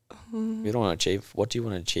 You don't want to achieve. What do you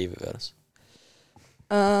want to achieve about us?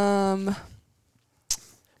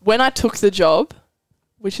 When I took the job,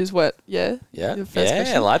 which is what, Yeah, Your first yeah,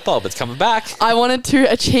 question? light bulb. It's coming back. I wanted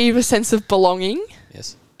to achieve a sense of belonging.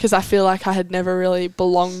 Yes. Because I feel like I had never really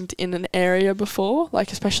belonged in an area before.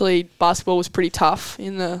 Like, especially basketball was pretty tough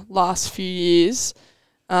in the last few years.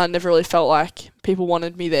 Never really felt like people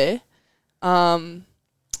wanted me there. And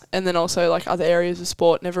then also, like, other areas of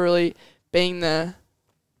sport, never really being the...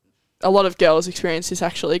 A lot of girls experience this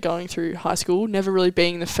actually going through high school, never really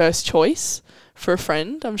being the first choice for a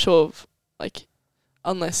friend. I'm sure, like,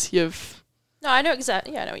 unless you've... No, I know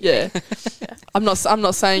exactly. Yeah, I know what you Yeah. mean. I'm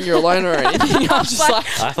not saying you're alone or anything. I'm just like...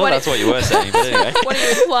 I thought that's what you were saying, but anyway. What are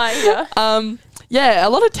you implying here? Yeah, a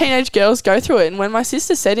lot of teenage girls go through it. And when my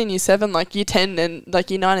sister said in year 7, like year 10 and like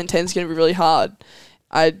year 9 and 10 is going to be really hard,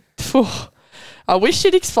 I wish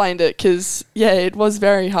she'd explained it because, yeah, it was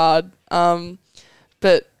very hard.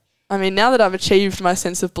 But, I mean, now that I've achieved my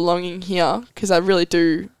sense of belonging here, because I really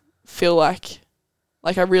do feel like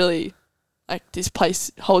I really, like, this place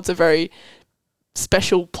holds a very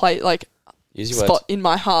special place, like, Use your spot in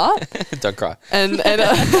my heart. words. Don't cry. And and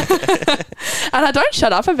I don't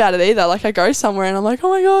shut up about it either. Like, I go somewhere and I'm like, oh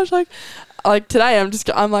my gosh, like today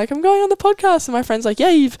I'm like, I'm going on the podcast, and my friend's like, yeah,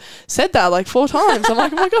 you've said that like 4 times. I'm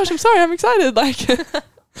like, oh my gosh, I'm sorry, I'm excited. Like,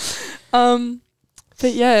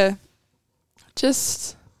 but yeah,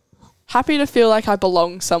 just happy to feel like I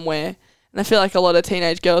belong somewhere. And I feel like a lot of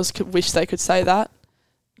teenage girls could wish they could say that,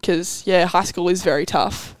 because yeah, high school is very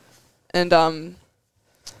tough. And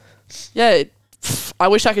yeah, I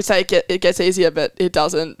wish I could say it gets easier, but it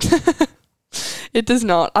doesn't. It does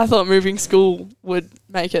not. I thought moving school would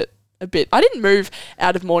make it a bit. I didn't move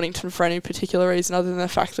out of Mornington for any particular reason other than the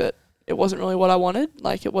fact that it wasn't really what I wanted.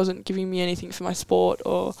 Like, it wasn't giving me anything for my sport,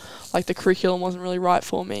 or like the curriculum wasn't really right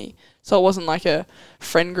for me. So it wasn't like a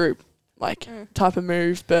friend group like type of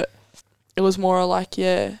move, but it was more like,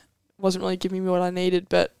 yeah, it wasn't really giving me what I needed.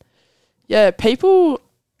 But yeah,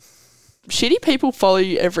 shitty people follow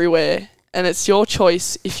you everywhere, and it's your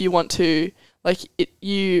choice if you want to, like,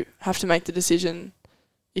 you have to make the decision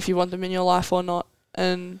if you want them in your life or not.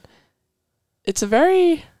 And it's a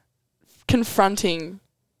very confronting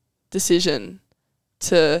decision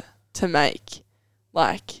to make.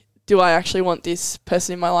 Like, do I actually want this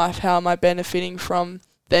person in my life? How am I benefiting from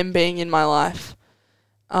them being in my life?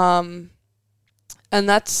 And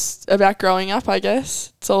that's about growing up, I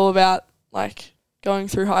guess. It's all about, like, going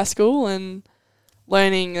through high school and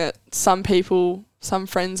learning that some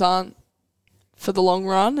friends aren't for the long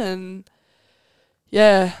run. And,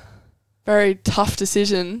 yeah, very tough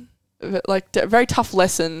decision, like, very tough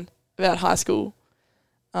lesson about high school.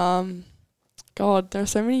 God, there are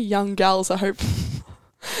so many young gals, I hope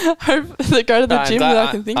that go to the gym that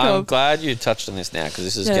I can think of. I'm glad you touched on this now, because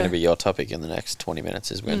this is going to be your topic in the next 20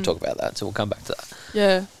 minutes, is we're going to talk about that. So we'll come back to that.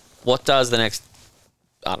 Yeah. What does the next,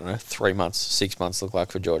 3 months, 6 months look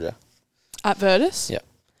like for Georgia? At Virtus? Yeah.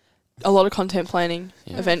 A lot of content planning,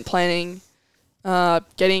 event planning,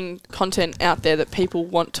 getting content out there that people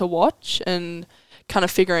want to watch, and kind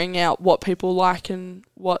of figuring out what people like and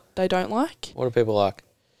what they don't like. What do people like?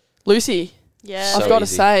 Lucy. Yeah. So I've got to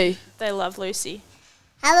easy. say. They love Lucy.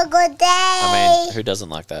 Have a good day. I mean, who doesn't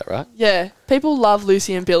like that, right? Yeah. People love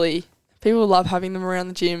Lucy and Billy. People love having them around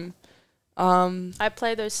the gym. I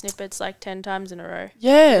play those snippets like 10 times in a row.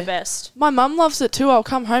 Yeah. The best. My mum loves it too. I'll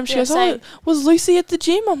come home. She Yeah, goes, same. "Oh, was Lucy at the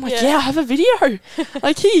gym?" I'm like, Yeah. "Yeah, I have a video."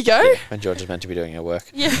 Like, here you go. When Georgia's meant to be doing her work.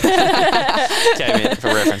 Yeah. Came in, for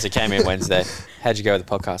reference, it came in Wednesday. How'd you go with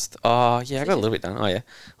the podcast? Oh, yeah, I got a little bit done. Oh, yeah.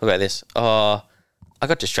 What about this? Oh, I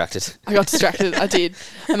got distracted. I got distracted. I did.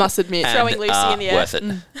 I must admit. And, Throwing Lucy in the air. Worth it.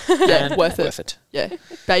 Yeah, And worth it. Worth it. Yeah.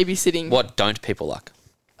 Babysitting. What don't people like?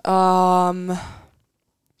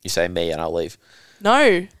 You say me and I'll leave.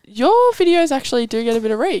 No, your videos actually do get a bit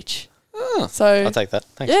of reach. Oh, So I'll take that.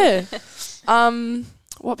 Thanks. yeah.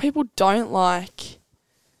 What people don't like,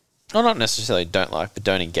 Well, not necessarily don't like, but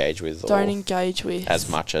don't engage with don't or engage with as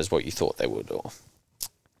much as what you thought they would. Or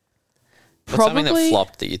but something that Probably-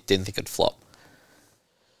 flopped that you didn't think would flop.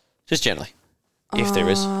 Just generally. If there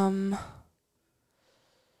is.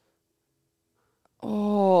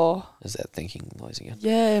 Oh, Is that thinking noise again?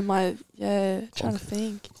 yeah, trying to Clonk.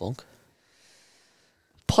 think. Clonk?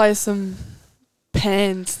 Play some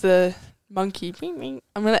Pans, the monkey. Bing, bing.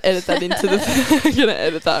 I'm gonna edit that into the. I'm gonna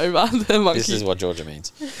edit that over the monkey. This is what Georgia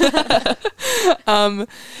means. So this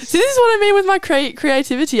is what I mean with my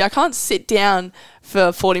creativity. I can't sit down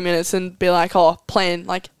for 40 minutes and be like, "Oh, plan."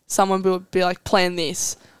 Like, someone will be like, "Plan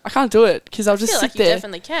this." I can't do it because I'll I just feel sit like you there.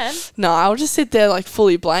 definitely can. No, I'll just sit there like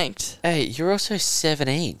fully blanked. Hey, you're also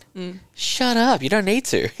 17. Shut up. You don't need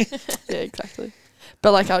to. Yeah, exactly.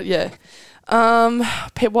 But like, yeah.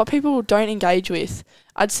 What people don't engage with,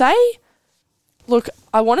 I'd say. Look,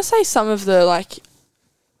 I want to say some of the like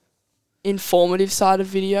informative side of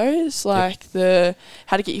videos, like the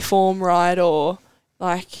how to get your form right, or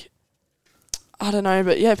like I don't know,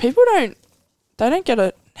 but yeah, people don't get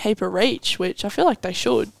a heap of reach, which I feel like they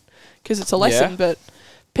should, because it's a lesson. Yeah. But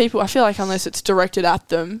people, I feel like unless it's directed at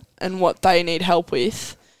them and what they need help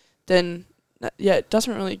with, then yeah, it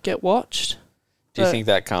doesn't really get watched. Do you But- think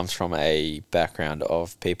that comes from a background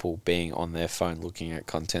of people being on their phone looking at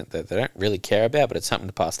content that they don't really care about, but it's something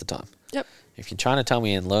to pass the time? Yep. If you're trying to tell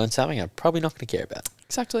me and learn something, I'm probably not going to care about it.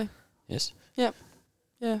 Exactly. Yes? Yeah.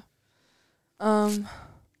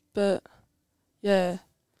 But yeah,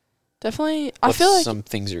 definitely. I What's feel like some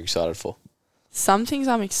things you're excited for? some things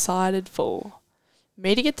I'm excited for.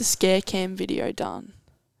 Me to get the scare cam video done.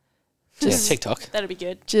 Just, Yeah, TikTok. That'd be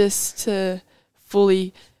good. just to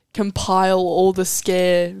fully compile all the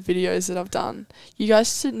scare videos that I've done. You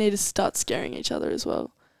guys should need to start scaring each other as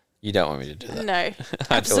well. You don't want me to do that. No,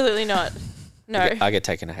 absolutely not. No. I get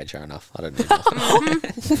taken to HR enough. I don't need more.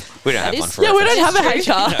 We don't have one for Yeah, we reference.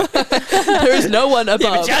 don't have a HR. There is no one above.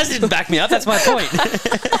 Yeah, but Jazz didn't back me up. That's my point.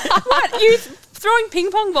 What? You throwing ping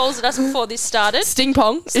pong balls at us before this started? Sting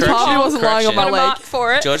pong. If Correction. Harvey wasn't lying on my Got a leg. mark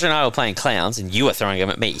for it. George and I were playing clowns, and you were throwing them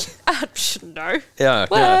at me. No. Yeah.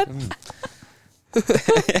 What?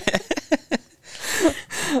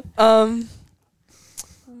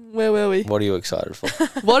 Where were we? What are you excited for?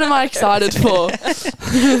 What am I excited for?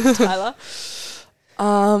 Tyler.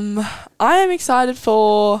 I am excited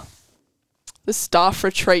for the staff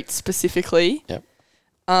retreat specifically. Yep.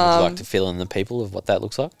 Would you like to fill in the people of what that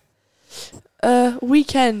looks like?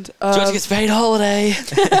 Weekend. George gets paid holiday.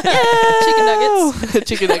 Chicken nuggets.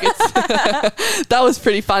 Chicken nuggets. That was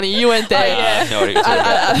pretty funny. You went there. yeah. I know what you're talking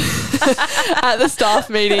about. At the staff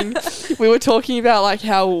meeting, we were talking about like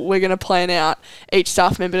how we're going to plan out each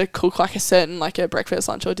staff member to cook like a certain like a breakfast,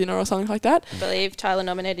 lunch or dinner or something like that. I believe Tyler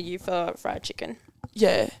nominated you for fried chicken.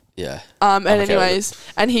 Yeah. Yeah. And I'm okay with anyways,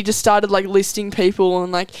 and he just started like listing people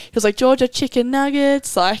and like he was like Georgia chicken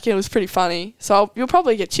nuggets, like it was pretty funny. So you'll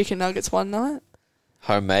probably get chicken nuggets one night.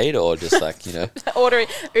 Homemade or just like, you know? Ordering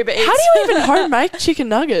Uber Eats. How do you even home make chicken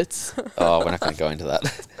nuggets? Oh, we're not going to go into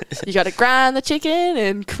that. You got to grind the chicken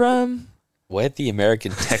and crumb. Where'd the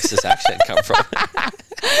American Texas accent come from?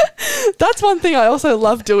 That's one thing I also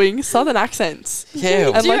love doing, southern accents. Yeah.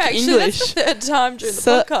 And Do you like actually? English. That's the third time during the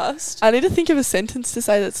So- podcast. I need to think of a sentence to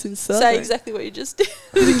say that's in southern. Say exactly what you just did.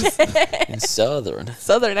 In Southern.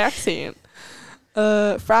 Southern accent.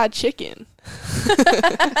 Fried chicken.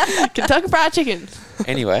 Kentucky Fried Chicken.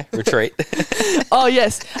 Anyway, retreat. Oh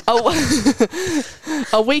yes,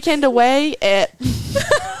 a weekend away at.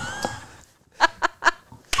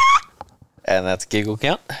 And that's giggle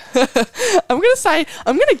count. I'm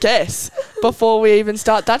gonna guess before we even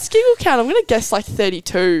start. That's giggle count. I'm gonna guess like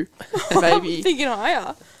 32, I'm maybe. thinking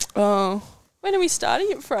higher. Oh, When are we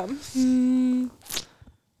starting it from?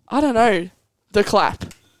 I don't know. The clap.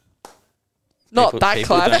 Not that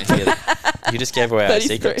people clap. Don't hear you just gave away our 33.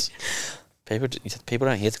 secrets. People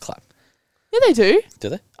don't hear the clap. Yeah, they do. Do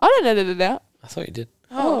they? I don't edit it out. I thought you did.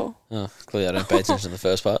 Oh. Oh, clearly I don't pay attention to the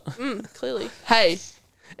first part. Clearly. Hey,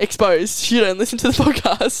 exposed. You don't listen to the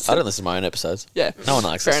podcast. I don't listen to my own episodes. Yeah. No one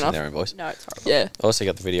likes Fair listening to enough. their own voice. No, it's horrible. Yeah. I also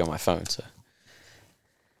got the video on my phone, so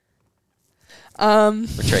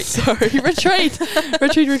retreat. Sorry, retreat.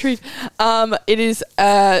 It is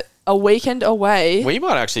a weekend away. We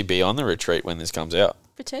might actually be on the retreat when this comes out.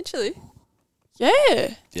 Potentially.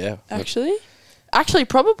 Yeah, Yeah. actually,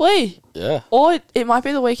 probably, Yeah. or it might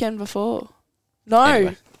be the weekend before. No,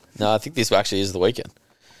 Anyway. No, I think this actually is the weekend.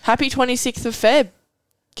 happy 26th of Feb,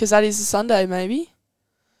 because that is a Sunday. Maybe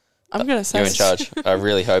I'm gonna say You're in charge. I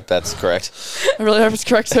really hope that's correct. I really hope it's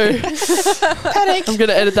correct too. I'm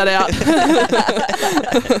gonna edit that out.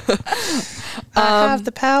 I have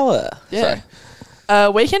the power. Yeah.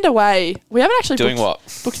 Sorry. Weekend away. We haven't actually Doing what?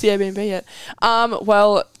 booked the Airbnb yet.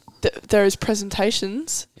 Well, there is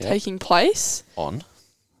presentations Yep. taking place. On.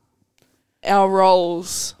 Our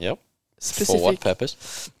roles Yep. specific. For what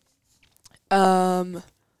purpose?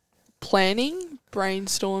 Planning,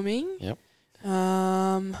 brainstorming. Yep. What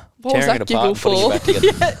was Tearing that it apart giggle and putting it for? back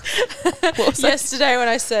together. What was that? Yesterday when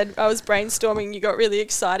I said I was brainstorming, you got really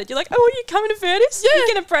excited. You're like, oh, are you coming to Vertis? Yeah. You're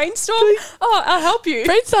going to brainstorm? Oh, I'll help you.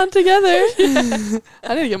 Brains done together.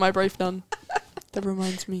 I need to get my brief done. That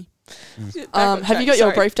reminds me. Back on Have you track, got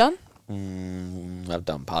your sorry. brief done? I've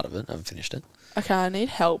done part of it. I haven't finished it. Okay, I need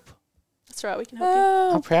help. That's right, we can help you.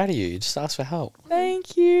 Oh, I'm proud of you. You just asked for help.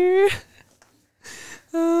 thank you.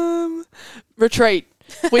 Retreat.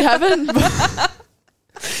 We haven't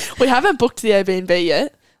booked the Airbnb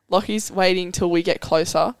yet. Lockie's waiting till we get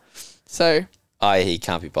closer. So He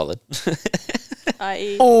can't be bothered.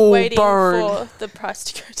 I.e. Oh, waiting burn. for the price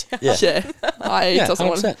to go down. Yeah. yeah, doesn't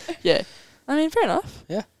want to. 100%. Yeah, I mean, fair enough.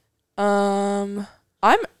 Yeah. I'm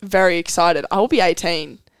very excited. I will be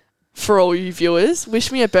 18. For all you viewers,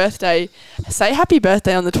 wish me a birthday. Say happy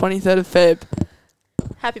birthday on the 23rd of Feb.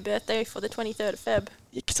 Happy birthday for the 23rd of Feb.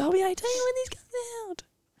 Because I'll be 18 when this comes out.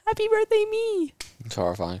 Happy birthday, me. It's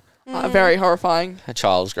horrifying. Very horrifying. A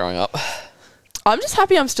child's growing up. I'm just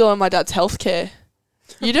happy I'm still on my dad's healthcare.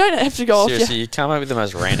 You don't have to go Seriously, off. you come up with the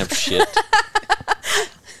most random shit.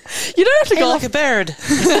 You don't have to go off. a bird.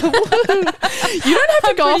 You don't have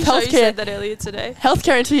to go off Pretty sure you healthcare. said that earlier today.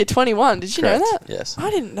 Healthcare until you're 21. Did you know that? Yes. I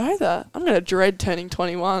didn't know that. I'm gonna dread turning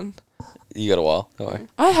 21. You got a while. Don't worry.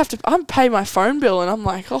 I have to. I'm paying my phone bill, and I'm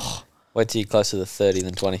like, oh. Wait till you're closer to 30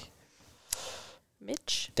 than 20.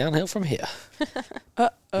 Mitch. Downhill from here.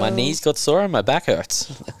 Uh-oh. My knees got sore and my back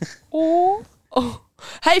hurts. Oh.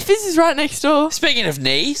 Hey, Fizz is right next door. Speaking of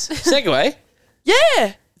knees, segue.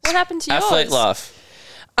 Yeah. What happened to yours? Athlete life.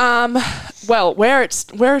 Well, where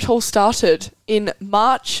it all started in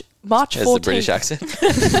March There's 14th. the British accent.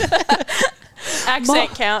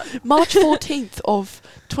 Accent count. March 14th of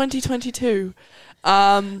 2022.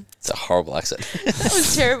 It's a horrible accent. That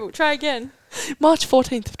was terrible. Try again. March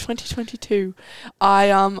 14th of 2022.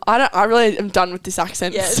 I really am done with this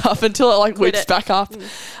accent Yeah. stuff until it like Quit whips it. back up.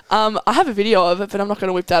 I have a video of it, but I'm not going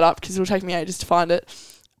to whip that up because it'll take me ages to find it.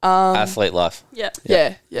 Athlete life. Yeah.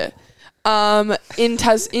 Yeah. In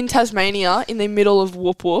Tasmania, in the middle of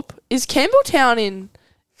Whoop Whoop, is Campbelltown in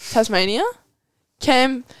Tasmania?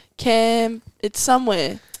 Cam, it's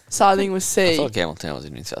somewhere starting with I C. thought Campbelltown was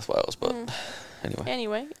in New South Wales, but anyway.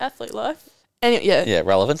 Anyway, athlete life. Yeah. Yeah,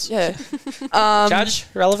 relevance. Yeah. Judge,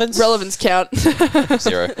 relevance? Relevance count.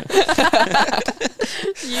 0.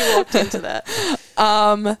 You walked into that.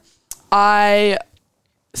 I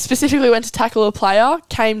specifically went to tackle a player,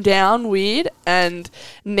 came down weird, and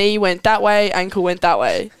knee went that way, ankle went that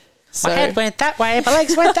way. So My head went that way, my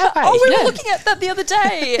legs went that way. Oh, we Yeah. were looking at that the other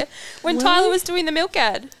day when Were Tyler we? was doing the milk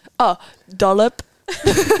ad. oh, dollop.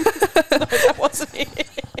 That wasn't it.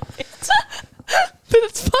 But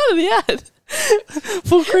it's part of the ad.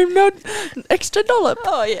 Full cream, no extra dollop.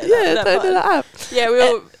 Oh, yeah. Yeah, that they part. did that app. Yeah, we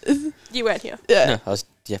were. You weren't here. Yeah. No, I was,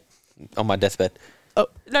 on my deathbed.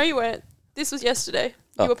 No, you weren't. This was yesterday.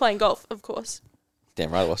 Oh. You were playing golf, of course.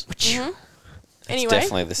 Damn right it was. Mhm. Anyway,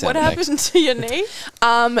 definitely the sound what it makes. happened to your knee?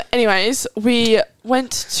 Anyways, we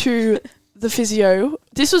went to the physio.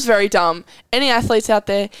 This was very dumb. Any athletes out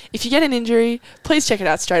there, if you get an injury, please check it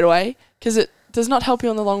out straight away because it does not help you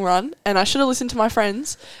in the long run. And I should have listened to my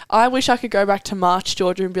friends. I wish I could go back to March,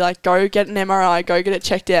 Georgia, and be like, go get an MRI, go get it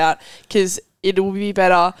checked out because it will be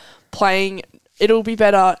better playing. It'll be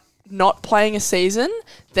better not playing a season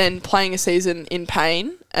than playing a season in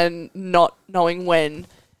pain and not knowing when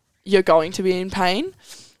you're going to be in pain.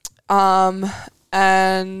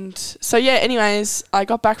 And so, yeah, anyways, I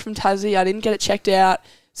got back from Tassie. I didn't get it checked out.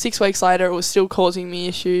 6 weeks later, it was still causing me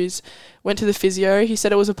issues. Went to the physio. He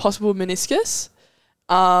said it was a possible meniscus.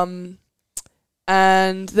 And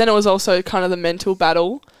then it was also kind of the mental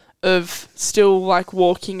battle of still, like,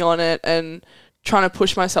 walking on it and trying to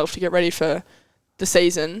push myself to get ready for the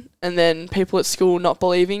season. And then people at school not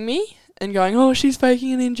believing me and going, oh, she's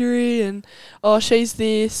faking an injury and, oh, she's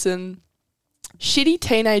this. And shitty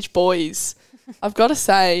teenage boys, I've got to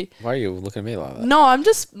say. Why are you looking at me like that? No, I'm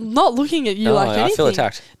just not looking at you No, like I anything. feel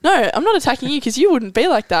attacked. No, I'm not attacking you because you wouldn't be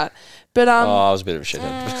like that. But I was a bit of a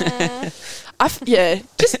shithead.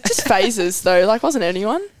 just phases though. Like, wasn't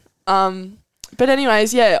anyone. But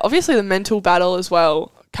anyways, yeah, obviously the mental battle as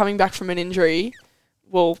well. Coming back from an injury,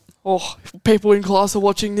 well, if people in class are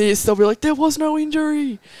watching this, they'll be like, there was no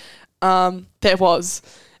injury. There was.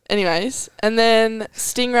 Anyways, and then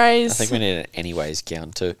Stingrays. I think we need an anyways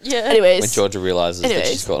gown too. Yeah. Anyways. When Georgia realises that Anyways.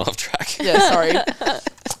 she's gone off track. Yeah, sorry.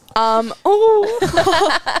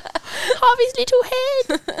 Harvey's little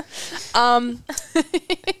head.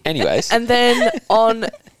 Anyways. And then on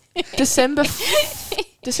December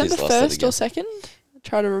She's lost it 1st again. or 2nd, I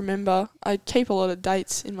try to remember. I keep a lot of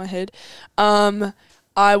dates in my head.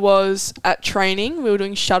 I was at training. We were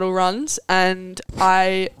doing shuttle runs, and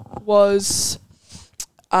I was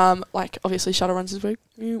obviously shuttle runs is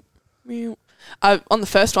weird. On the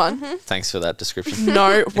first one, Thanks for that description.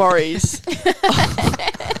 no worries.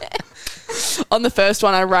 On the first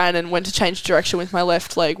one, I ran and went to change direction with my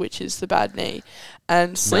left leg, which is the bad knee,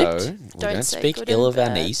 and slipped. No, we Don't don't say speak good ill and of our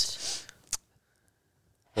bad. knees.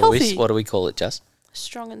 Healthy. What do we call it, Jess?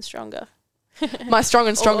 Strong and stronger. My strong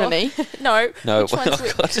and stronger Or- knee. No. No, Which one's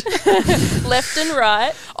oh, God. left and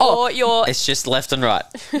right. Oh, or your. It's just left and right.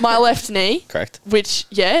 My left knee, Correct. which,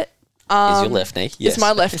 Is your left knee? Yes. It's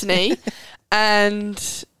my left knee. And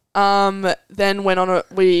then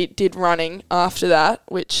we did running after that,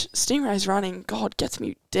 which Stingray's running, God, gets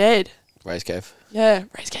me dead. Raise cave. Yeah,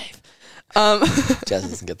 race cave. Jazz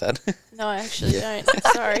doesn't get that. No, I actually don't.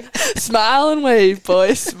 Sorry. Smile and wave,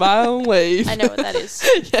 boys. Smile and wave. I know what that is.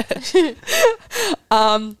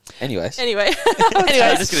 Anyways. Anyway. I'm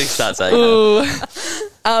Anyways. just going to start saying Ooh.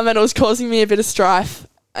 And it was causing me a bit of strife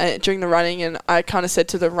during the running, and I kind of said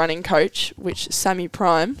to the running coach, which Sammy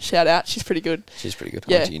Prime, shout out, she's pretty good. She's pretty good.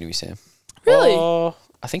 Yeah. I went to uni with Sam. Really? Oh,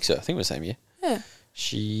 I think so. I think we're the same year. Yeah.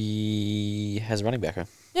 She has a running background.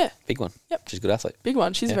 Yeah. Big one. Yep. She's a good athlete. Big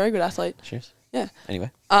one. She's a Yeah. very good athlete. She is. Yeah.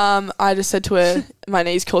 Anyway. I just said to her, my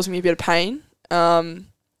knee's causing me a bit of pain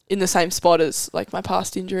in the same spot as like my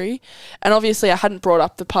past injury. And obviously I hadn't brought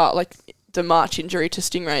up the part like the March injury to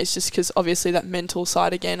Stingrays just because obviously that mental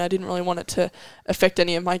side again, I didn't really want it to affect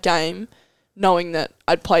any of my game, knowing that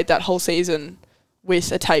I'd played that whole season with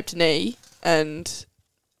a taped knee and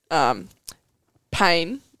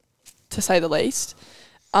pain, to say the least.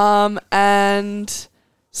 And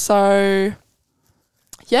so,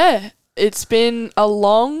 yeah, it's been a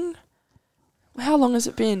long... How long has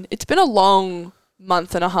it been? It's been a long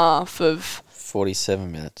month and a half of... 47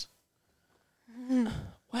 minutes.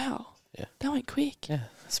 Wow. Yeah. That went quick. Yeah.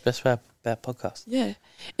 That's the best way about podcast. Yeah.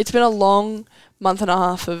 It's been a long month and a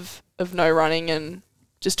half of no running and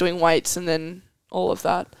just doing weights and then all of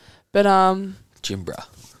that. But, Gym bra.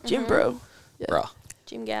 gym bro. Yeah. Bra.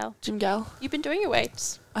 Gym gal. Gym gal. You've been doing your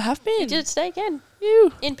weights. I have been. You did it today again.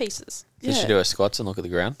 You. In pieces. Did she do her squats and look at the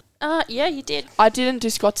ground? Yeah, you did. I didn't do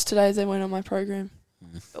squats today. They weren't on my program.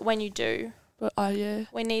 But when you do, But yeah.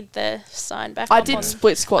 we need the sign back I up did on.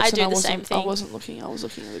 split squats I and do I the wasn't, same thing. I wasn't looking. I was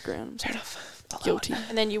looking at the ground. I'm sorry. Guilty.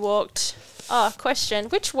 And then you walked Question.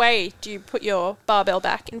 Which way do you put your barbell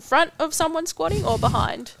back? In front of someone squatting or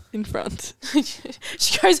behind? In front.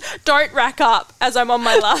 She goes, don't rack up as I'm on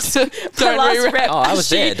my last, my last re-rack. rep. Oh, I was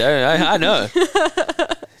there. I know.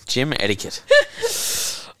 Gym etiquette.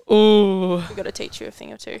 Ooh. We've got to teach you a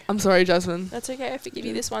thing or two. I'm sorry, Jasmine. That's okay. I forgive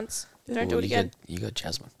you this once. Don't do Ooh, it again. You got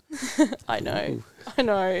Jasmine. I know. Ooh. I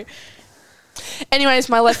know. Anyways,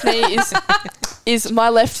 my left knee is my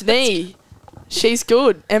left knee. She's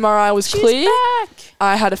good. MRI was She's clear. back.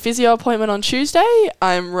 I had a physio appointment on Tuesday.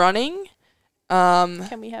 I'm running.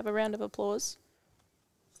 Can we have a round of applause?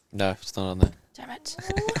 No, it's not on there. Damn it.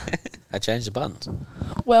 I changed the buttons.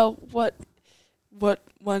 Well, what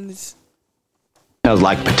one is Has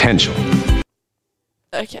like potential.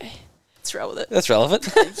 okay? Let's roll with it. That's relevant.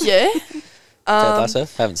 Yeah. Ted Lasso.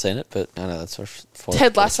 Haven't seen it, but I know that's for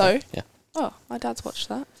Ted Lasso? Yeah. Oh, my dad's watched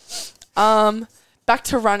that. Back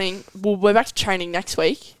to running. Well, we're back to training next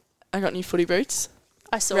week. I got new footy boots.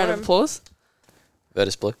 I saw Round of them. applause.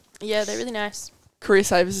 Virtus Blue. Yeah, they're really nice. Career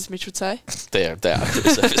savers, as Mitch would say. They are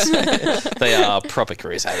career savers. They are proper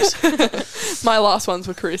career savers. My last ones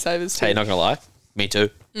were career savers too. Hey, not gonna lie. Me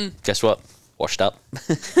too. Guess what? Washed up.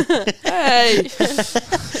 Hey, you're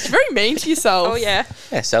very mean to yourself. Oh, yeah.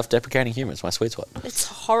 Yeah, self-deprecating humour. It's my sweet spot. It's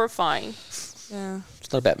horrifying. Yeah.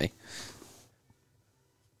 It's not about me.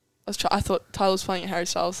 I thought Tyler was playing a Harry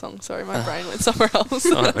Styles song. Sorry, my brain went somewhere else.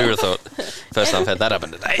 Oh, who would have thought? First time I've had that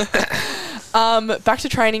happen today. Back to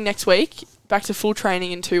training next week. Back to full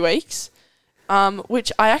training in 2 weeks.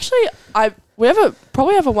 Which we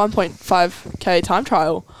probably have a 1.5k time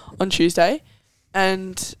trial on Tuesday,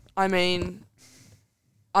 and I mean,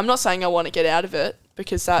 I'm not saying I want to get out of it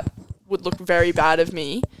because that would look very bad of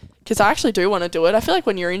me. Because I actually do want to do it. I feel like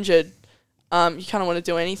when you're injured, you kind of want to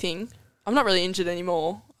do anything. I'm not really injured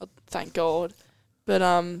anymore, thank God. But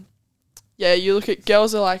yeah, you look at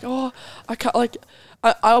girls are like, oh, I can't, like,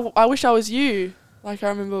 I wish I was you. Like, I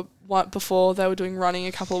remember before they were doing running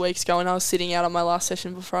a couple of weeks ago, and I was sitting out on my last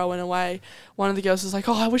session before I went away. One of the girls was like,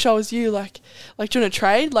 oh, I wish I was you. Like, do you want to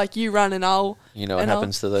trade? Like, you run and I'll... You know what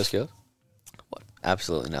happens to those girls? What?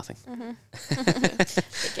 Absolutely nothing.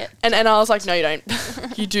 And I was like, no, you don't.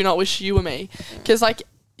 You do not wish you were me. Because, like,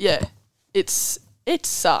 yeah, it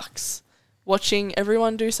sucks watching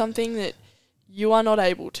everyone do something that you are not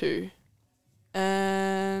able to.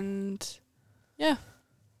 And, yeah.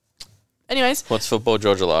 Anyways. What's football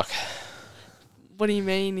Georgia like? What do you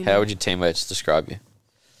mean? How would your teammates describe you?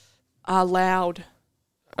 Loud.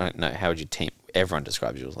 No, how would your team... Everyone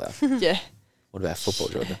describes you as loud. Yeah. What about football,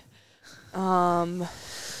 Georgia?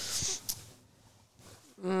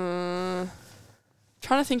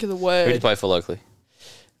 Trying to think of the Who word. did you play for locally?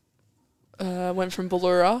 Went from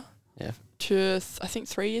Ballura Yeah. to, I think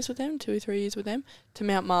 3 years with them, 2 or 3 years with them, to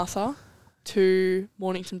Mount Martha, to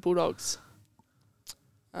Mornington Bulldogs.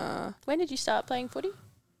 When did you start playing footy?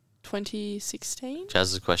 2016?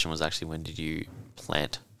 Jazz's question was actually, when did you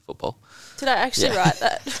plant football? Did I actually write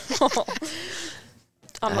that?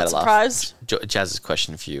 I'm I not had a laugh. surprised. Jazz's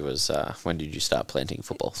question for you was, when did you start planting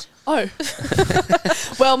footballs? Oh.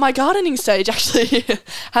 Well, my gardening stage actually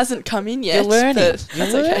hasn't come in yet. You're learning. but You're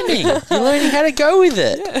that's okay. learning. You're learning how to go with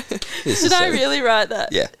it. This Did is I so- really write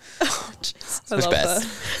that? Yeah. Oh, jeez. I It's love bad.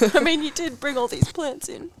 that. I mean, you did bring all these plants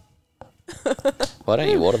in. Why don't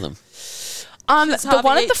you water them? Because The Harvey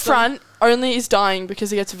one at the eats them. front only is dying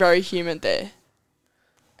because it gets very humid there.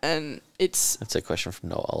 And it's, That's a question from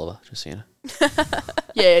Noah Oliver, just so you know.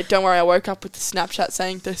 yeah, don't worry, I woke up with the Snapchat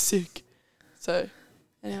saying they're sick. So,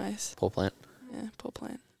 anyways, Poor plant. yeah, poor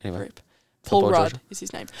plant. Anyway. Rip. Paul Football Rudd Georgia. is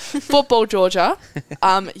his name. Football Georgia.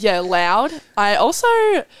 Yeah, loud. I also,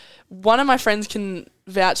 one of my friends can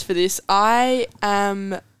vouch for this. I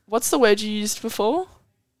am, what's the word you used before?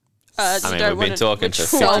 I mean, we've been talking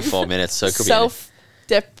for one? 54 minutes, so it could be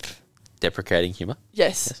any deprecating humour.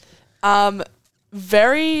 Yes.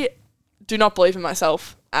 Very, do not believe in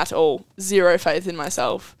myself at all. Zero faith in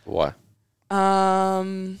myself. Why?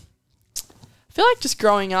 I feel like just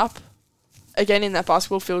growing up, again in that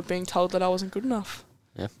basketball field, being told that I wasn't good enough.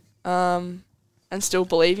 Yeah. And still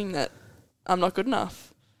believing that I'm not good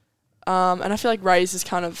enough. And I feel like Ray's has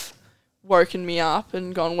kind of woken me up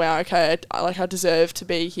and gone, wow, okay, I deserve to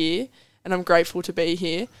be here, and I'm grateful to be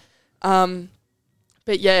here.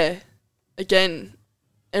 But yeah, again,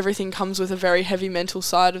 everything comes with a very heavy mental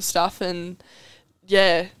side of stuff, and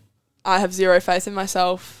yeah, I have zero faith in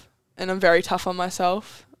myself, and I'm very tough on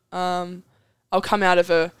myself. I'll come out of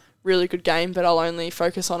a really good game, but I'll only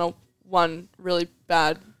focus on one really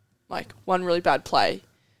bad play,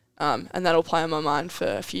 and that'll play on my mind for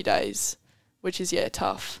a few days, which is, yeah,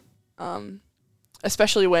 tough.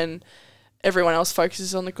 Especially when everyone else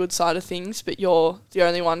focuses on the good side of things, but you're the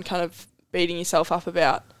only one kind of beating yourself up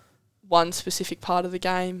about one specific part of the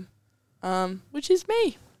game, which is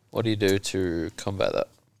me. What do you do to combat that?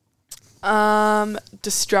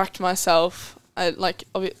 Distract myself.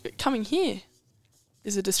 Coming here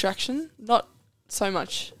is a distraction. Not so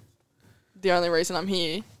much the only reason I'm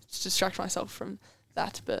here, to distract myself from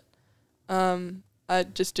that, but I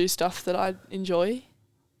just do stuff that I enjoy,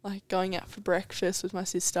 like going out for breakfast with my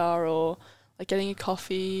sister, or like getting a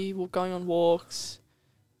coffee, or going on walks.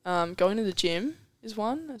 Going to the gym is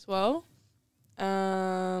one as well.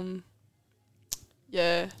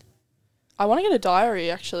 Yeah. I want to get a diary,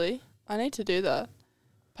 actually. I need to do that.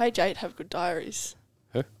 Page 8 have good diaries.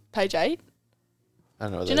 Who? Page 8? I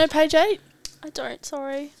don't know. Do you know Page 8? I don't,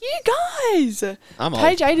 sorry. You guys! I'm old.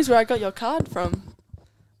 Page 8 is where I got your card from.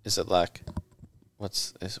 Is it like...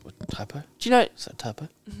 what typo? Do you know... Is that typo?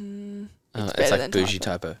 It's it's better like than bougie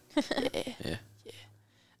typo. Yeah. Yeah.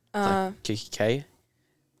 Like Kiki K?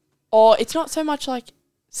 Or it's not so much like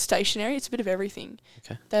stationery, it's a bit of everything.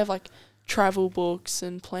 Okay. They have like travel books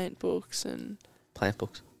and plant books and... Plant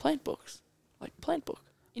books. Plant books. Like plant book.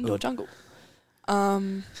 Indoor jungle.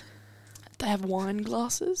 They have wine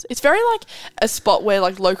glasses. It's very like a spot where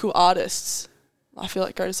like local artists, I feel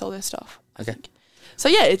like, go to sell their stuff. I Okay. think. So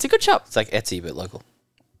yeah, it's a good shop. It's like Etsy, but local.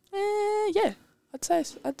 Yeah. I'd say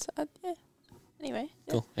yeah. Anyway.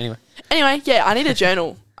 Cool. Anyway. Anyway, yeah, I need a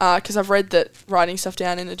journal because I've read that writing stuff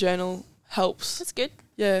down in a journal helps. That's good.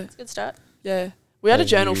 Yeah. That's a good start. Yeah. We had a Have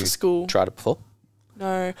journal you for school. Tried it before?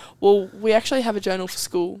 No. Well, we actually have a journal for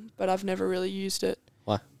school, but I've never really used it.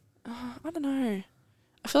 Why? I don't know.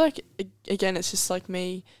 I feel like, again, it's just like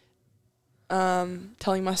me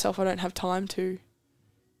telling myself I don't have time to,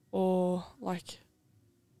 or like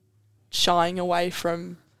shying away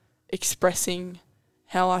from expressing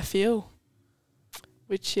how I feel,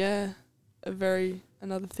 which, yeah,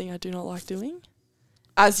 another thing I do not like doing,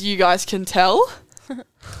 as you guys can tell.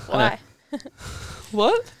 Why?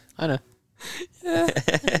 What? I know. Yeah.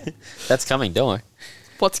 That's coming, don't worry.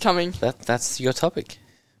 What's coming? That's your topic.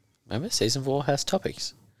 Remember, season 4 has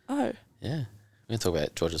topics. Oh, Yeah. We're going to talk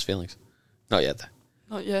about George's feelings. Not yet, though.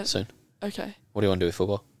 not yet. Soon. Okay. What do you want to do with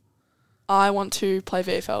football? I want to play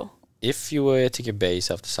VFL. If you were to compare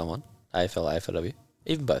yourself to someone, AFL, AFLW,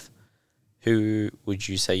 even both, who would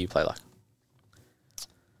you say you play like?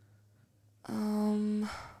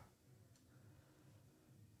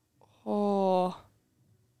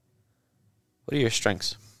 What are your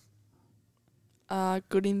strengths?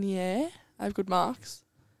 Good in the air. I have good marks.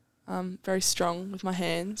 Very strong with my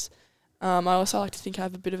hands. I also like to think I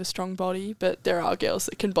have a bit of a strong body, but there are girls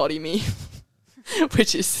that can body me,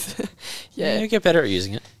 which is, yeah. You get better at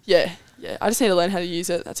using it. Yeah. I just need to learn how to use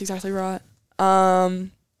it. That's exactly right. I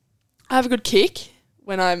have a good kick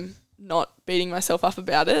when I'm not beating myself up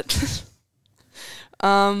about it.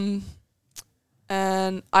 And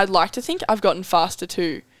I'd like to think I've gotten faster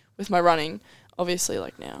too with my running. Obviously,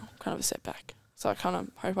 like now, kind of a setback. So I kind of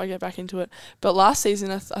hope I get back into it. But last season,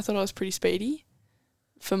 I thought I was pretty speedy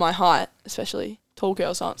for my height, especially. Tall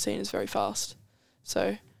girls aren't seen as very fast.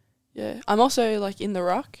 So, yeah. I'm also, like, in the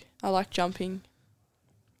ruck. I like jumping.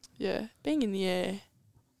 Yeah. Being in the air.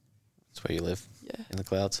 That's where you live. Yeah. In the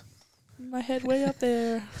clouds. My head way up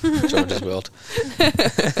there. George's world.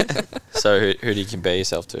 So who do you compare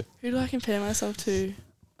yourself to? Who do I compare myself to?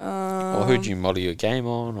 Or who do you model your game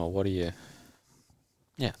on? Or what do you...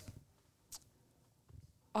 Yeah.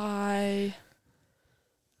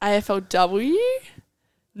 AFLW,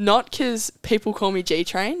 not because people call me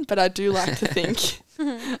G-Train, but I do like to think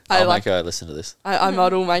I'll make her listen to this. I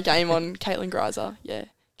model my game on Caitlin Greiser, yeah,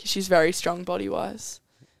 because she's very strong body-wise.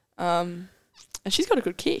 And she's got a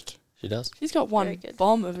good kick. She does. She's got one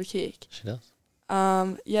bomb of a kick. She does.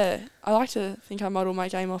 Yeah, I like to think I model my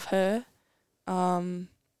game off her.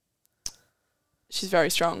 She's very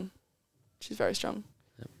strong. Yep.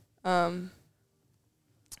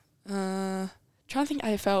 Trying to think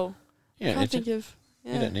AFL. You don't need to.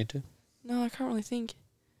 You don't need to. No, I can't really think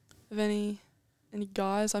of any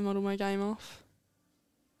guys I model my game off.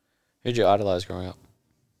 Who'd you idolise growing up?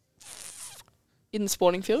 In the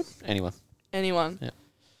sporting field? Anyone. Anyone? Yeah.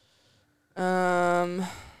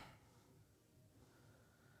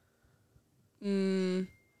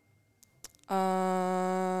 I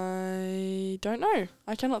don't know.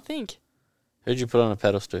 I cannot think. Who'd you put on a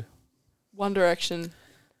pedestal? One Direction.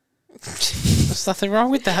 There's nothing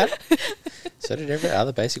wrong with that. So did every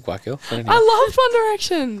other basic white girl. But anyway. I loved One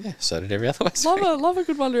Direction. Yeah, so did every other basic Love a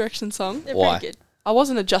good One Direction song. They're Why? pretty good. I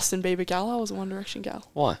wasn't a Justin Bieber gal. I was a One Direction gal.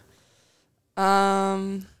 Why?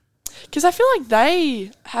 Because I feel like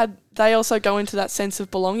they also go into that sense of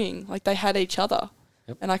belonging. Like they had each other.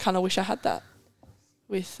 Yep. And I kind of wish I had that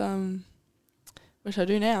with, which I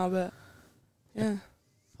do now, but yeah.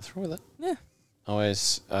 What's wrong with that? Yeah.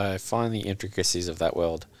 I find the intricacies of that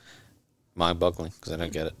world mind-boggling because I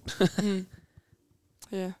don't get it.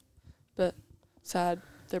 Yeah. But sad.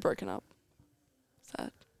 They're broken up.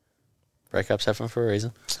 Sad. Breakups happen for a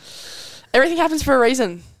reason. Everything happens for a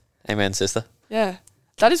reason. Amen, sister. Yeah.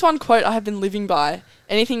 That is one quote I have been living by.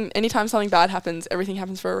 Anytime something bad happens, everything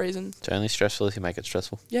happens for a reason. It's only stressful if you make it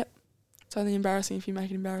stressful. Yep. It's only embarrassing if you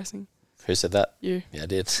make it embarrassing. Who said that? You. Yeah, I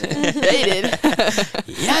did. Yeah, you did.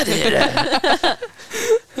 Yeah, I did.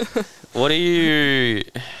 What do you...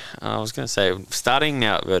 I was going to say, starting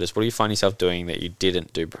now at Virtus, what do you find yourself doing that you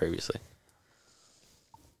didn't do previously?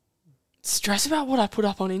 Stress about what I put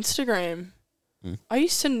up on Instagram. I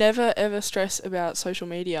used to never, ever stress about social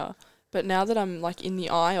media. But now that I'm, like, in the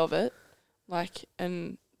eye of it, like,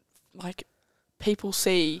 and, like, people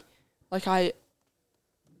see, like, oh,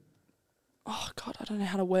 God, I don't know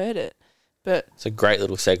how to word it. But It's a great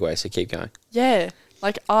little segue, so keep going. yeah,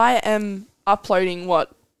 like, I am uploading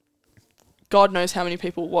what God knows how many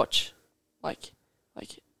people watch. Like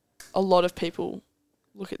a lot of people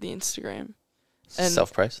look at the Instagram. And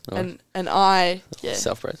Self-praise. and I yeah.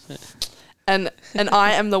 Self-praise. Yeah. And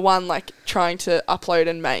I am the one like trying to upload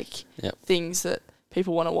and make Yep. things that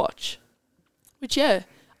people want to watch. Which yeah,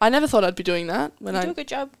 I never thought I'd be doing that when You do a good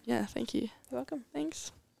job. yeah, thank you. You're welcome.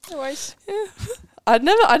 Thanks. No worries. Yeah. I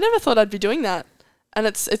never thought I'd be doing that. And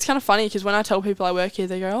it's kind of funny because when I tell people I work here,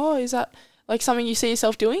 they go, "Oh, is that like something you see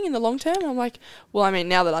yourself doing in the long term?" I'm like, "Well, I mean,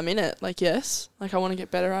 now that I'm in it, like yes, like I want to get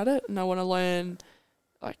better at it and I want to learn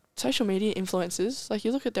like social media influencers. Like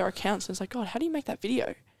you look at their accounts and it's like, God, how do you make that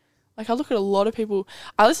video?" Like I look at a lot of people.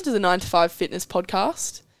 I listen to the 9 to 5 Fitness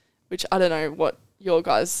podcast, which I don't know what your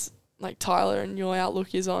guys like Tyler and your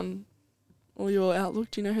outlook is on, or your outlook.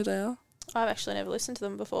 Do you know who they are? I've actually never listened to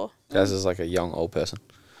them before. Jazz is like a young old person.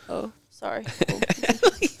 Oh, Sorry.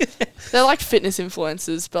 they're like fitness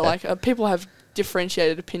influencers, but like people have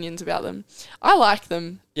differentiated opinions about them. I like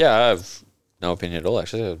them. Yeah, I have no opinion at all,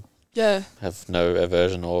 actually. I Yeah. have no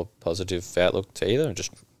aversion or positive outlook to either. It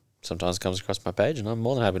just sometimes comes across my page and I'm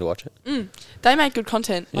more than happy to watch it. They make good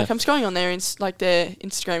content. Like Yeah. I'm just going on their their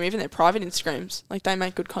Instagram, even their private Instagrams. Like they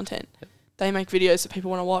make good content. Yep. They make videos that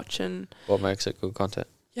people want to watch, and What makes it good content?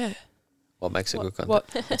 yeah. What makes it good content? What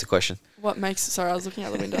That's a question. what makes? Sorry, I was looking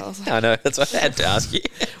out the window. I was like, I know, that's what I had to ask you.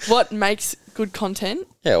 what makes good content?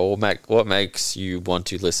 Yeah, or what makes you want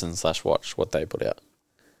to listen / watch what they put out?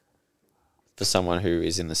 For someone who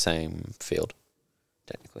is in the same field,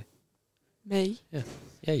 technically. Me.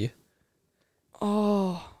 Yeah, you.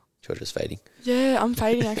 Oh. Georgia's fading. Yeah, I'm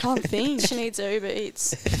fading. I can't think. She needs Uber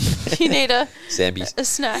Eats. You need a Zambies.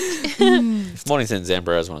 snack. If Mornington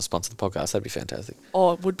Zambreros want to sponsor the podcast, that'd be fantastic.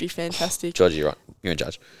 Oh, it would be fantastic. Georgia, you're right. You're in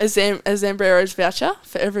charge. A Zambrero's voucher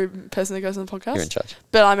for every person that goes on the podcast. You're in charge.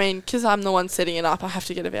 But I mean, because I'm the one setting it up, I have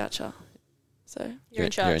to get a voucher. So You're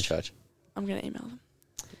in charge. You're in charge. I'm going to email them.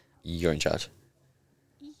 You're in charge.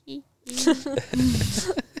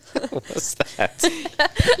 What's that?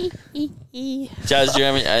 Jazz, do you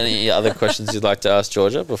have any other questions you'd like to ask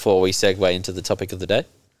Georgia before we segue into the topic of the day?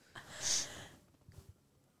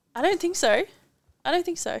 I don't think so.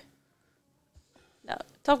 No.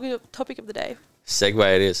 Topic of the day.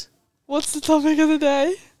 Segue it is. What's the topic of the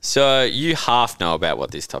day? So you half know about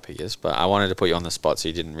what this topic is, but I wanted to put you on the spot so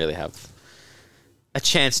you didn't really have a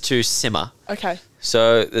chance to simmer. Okay.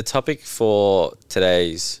 So the topic for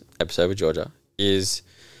today's episode with Georgia is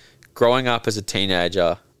growing up as a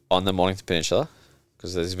teenager on the Mornington Peninsula,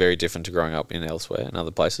 because it's very different to growing up in elsewhere in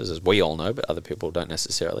other places, as we all know, but other people don't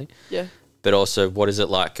necessarily. Yeah. But also, what is it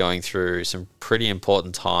like going through some pretty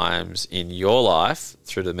important times in your life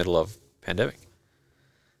through the middle of pandemic?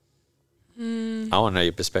 I want to know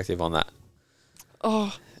your perspective on that.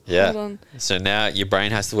 Oh, Yeah. hold on. So now your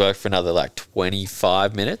brain has to work for another like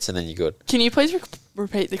 25 minutes and then you're good. Can you please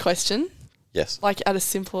repeat the question? Yes. Like at a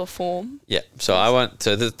simpler form? Yeah. So I want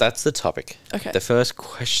to, that's the topic. Okay. The first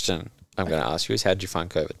question I'm going to ask you is, how did you find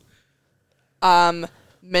COVID?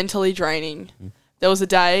 Mentally draining. There was a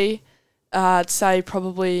day, I'd say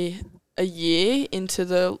probably a year into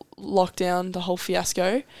the lockdown, the whole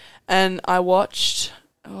fiasco, and I watched,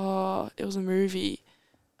 it was a movie,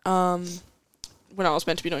 when I was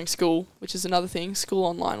meant to be doing school, which is another thing. School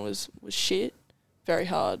online was shit, very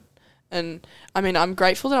hard. And, I mean, I'm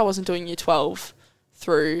grateful that I wasn't doing year 12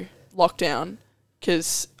 through lockdown,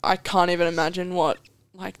 because I can't even imagine what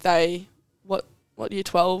year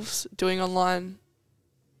 12's doing online,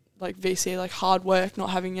 like VC, like hard work, not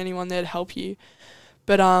having anyone there to help you.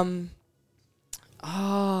 But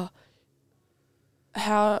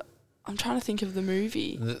how I'm trying to think of the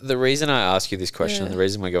movie. The reason I ask you this question, and the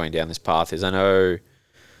reason we're going down this path is I know,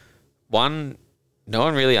 one, no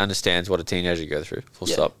one really understands what a teenager goes through, full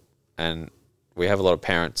stop. And we have a lot of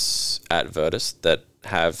parents at Virtus that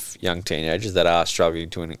have young teenagers that are struggling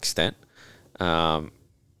to an extent,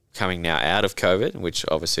 coming now out of COVID, which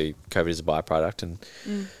obviously COVID is a byproduct. And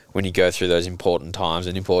when you go through those important times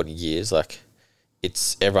and important years, like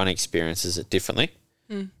everyone experiences it differently.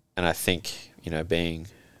 And I think, being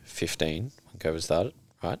 15 when COVID started,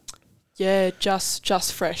 right? Yeah,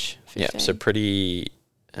 just fresh. 15. Yeah, so pretty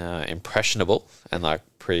impressionable and like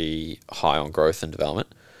pretty high on growth and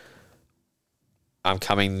development. I'm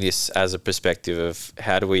coming this as a perspective of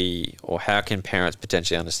how can parents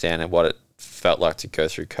potentially understand what it felt like to go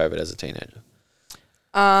through COVID as a teenager?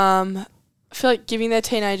 I feel like giving their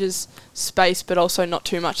teenagers space, but also not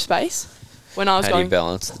too much space. How do you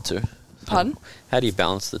balance the two? Pardon? How do you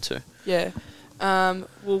balance the two? Yeah.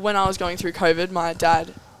 Well, when I was going through COVID, my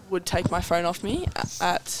dad would take my phone off me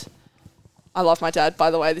I love my dad,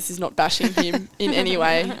 by the way. This is not bashing him in any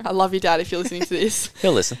way. I love you, Dad, if you're listening to this.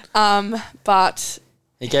 He'll listen. But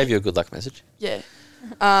he gave you a good luck message. Yeah.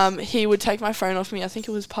 He would take my phone off me. I think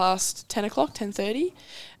it was past 10 o'clock, 10:30.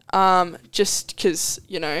 Just because,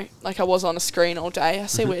 I was on a screen all day.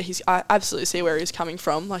 I absolutely see where he's coming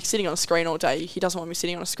from. Like, sitting on a screen all day, he doesn't want me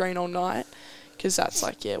sitting on a screen all night because that's,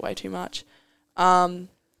 way too much.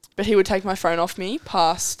 But he would take my phone off me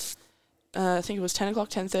past, I think it was 10 o'clock,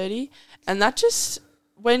 10:30. And that just,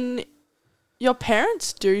 when your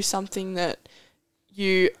parents do something that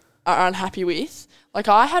you are unhappy with, like,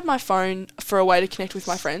 I had my phone for a way to connect with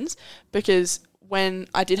my friends because when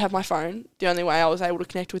I did have my phone, the only way I was able to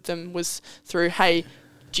connect with them was through, hey,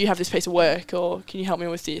 do you have this piece of work, or can you help me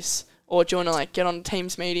with this? Or do you want to get on a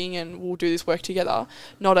Teams meeting and we'll do this work together?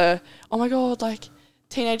 Not oh my God,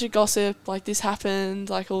 teenager gossip, this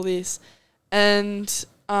happened, all this. And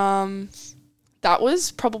that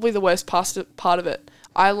was probably the worst part of it.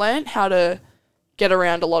 I learned how to get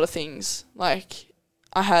around a lot of things. I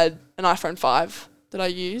had an iPhone 5 that I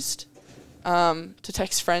used to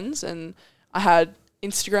text friends, and I had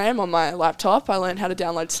Instagram on my laptop. I learned how to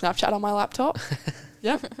download Snapchat on my laptop.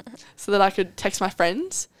 So that I could text my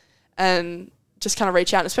friends and just kind of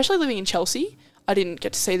reach out. And especially living in Chelsea, I didn't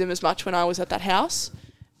get to see them as much when I was at that house.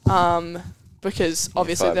 Because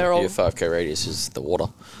obviously they're all... Your 5K radius is the water.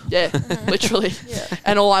 Yeah, literally. Yeah.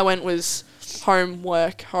 And all I went was home,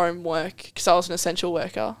 work, because I was an essential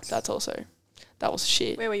worker. That was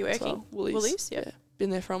shit. Where were you working? Well. Woolies. Woolies, yeah. Been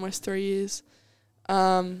there for almost 3 years.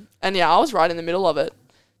 And I was right in the middle of it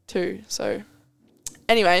too. So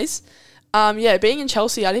anyways, being in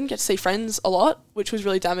Chelsea, I didn't get to see friends a lot, which was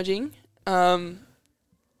really damaging.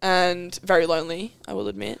 And very lonely, I will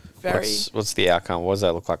admit. What's the outcome? What does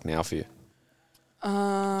that look like now for you? So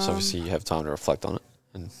obviously you have time to reflect on it,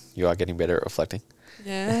 and you are getting better at reflecting.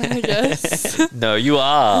 Yeah, I guess. No, you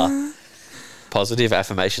are. Positive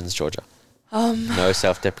affirmations, Georgia. No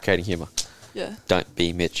self-deprecating humour. Yeah. Don't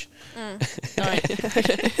be Mitch.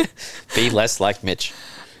 Be less like Mitch.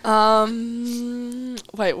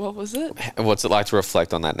 Wait, what was it? What's it like to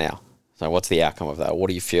reflect on that now? So what's the outcome of that? What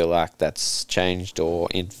do you feel like that's changed or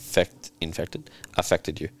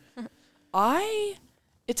affected you?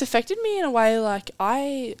 It's affected me in a way,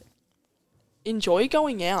 I enjoy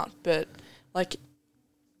going out, but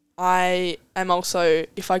I am also,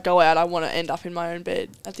 if I go out, I want to end up in my own bed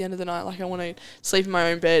at the end of the night. I want to sleep in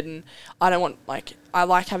my own bed, and I don't want, I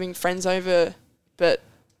like having friends over, but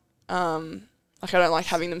I don't like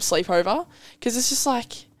having them sleep over, because it's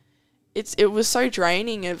just it was so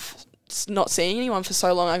draining of not seeing anyone for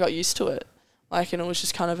so long. I got used to it, and it was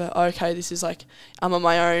just kind of okay, this is I'm on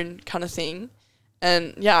my own kind of thing.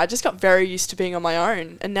 And yeah, I just got very used to being on my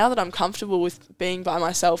own. And now that I'm comfortable with being by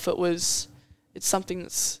myself, it's something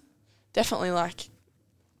that's definitely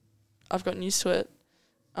I've gotten used to it.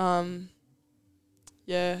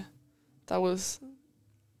 Yeah, that was.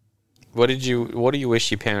 What do you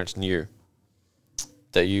wish your parents knew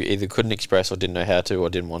that you either couldn't express or didn't know how to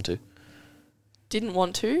or didn't want to? Didn't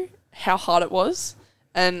want to, how hard it was.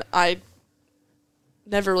 And I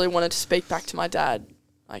never really wanted to speak back to my dad,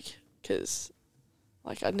 because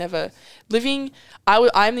I'd never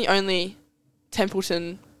I'm the only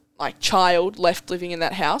Templeton child left living in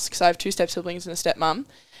that house, because I have 2 step-siblings and a stepmum,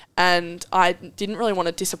 and I didn't really want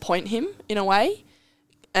to disappoint him in a way,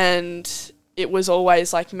 and it was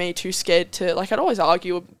always me too scared to I'd always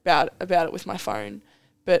argue about it with my phone,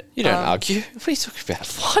 But You don't argue. What are you talking about?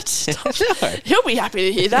 What? No. He'll be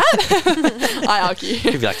happy to hear that. I argue.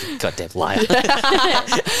 You'd be like, goddamn liar.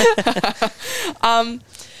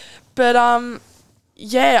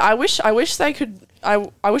 Yeah, I wish they could.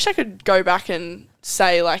 I wish I could go back and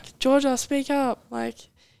say like, Georgia, speak up. Like,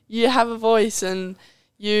 you have a voice and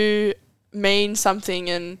you mean something,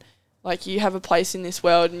 and like you have a place in this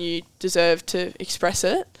world and you deserve to express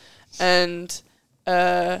it. And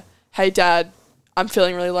hey, Dad, I'm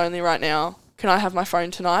feeling really lonely right now. Can I have my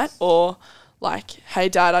phone tonight? Or like, hey,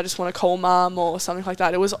 Dad, I just want to call Mum, or something like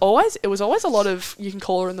that. It was always a lot of, you can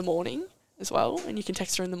call her in the morning as well, and you can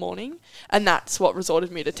text her in the morning, and that's what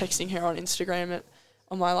resorted me to texting her on Instagram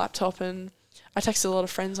on my laptop, and I texted a lot of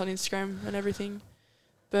friends on Instagram and everything.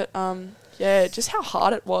 But yeah, just how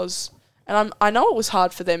hard it was, and I know it was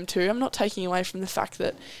hard for them too. I'm not taking away from the fact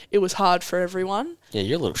that it was hard for everyone. Yeah,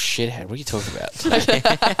 you're a little shithead. What are you talking about?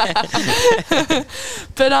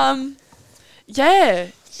 But yeah,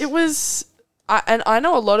 it was. And I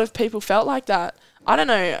know a lot of people felt like that. I don't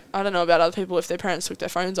know about other people if their parents took their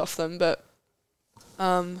phones off them, but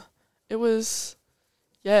it was,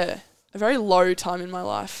 yeah, a very low time in my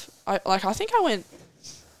life. I think I went,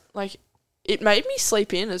 like, it made me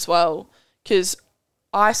sleep in as well, because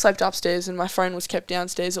I slept upstairs and my phone was kept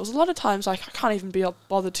downstairs. There was a lot of times, like, I can't even be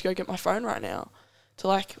bothered to go get my phone right now, to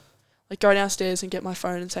like go downstairs and get my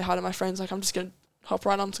phone and say hi to my friends. Like, I'm just going to hop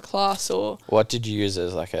right onto class. Or What did you use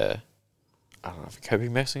as like a, I don't know if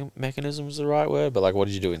coping mechanism is the right word, but like what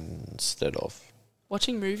did you do instead of?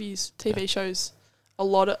 watching movies, TV shows.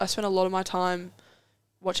 I spent a lot of my time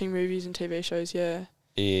watching movies and TV shows, yeah.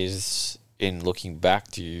 Is, in looking back,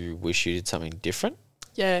 do you wish you did something different?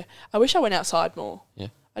 Yeah, I wish I went outside more. Yeah.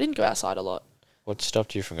 I didn't go outside a lot. What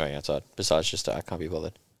stopped you from going outside, besides just I can't be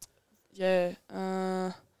bothered? Yeah,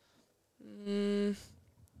 I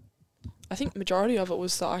think majority of it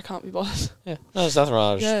was that I can't be bothered. Yeah, no, there's nothing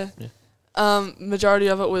wrong. Yeah. Majority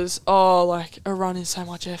of it was, like, a run is so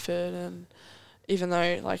much effort, and even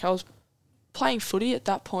though, like, I was playing footy at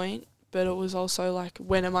that point, but it was also, like,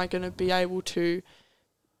 when am I going to be able to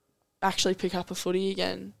actually pick up a footy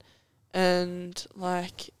again? And,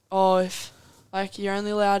 like, if, like, you're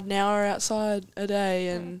only allowed an hour outside a day,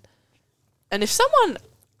 and if someone...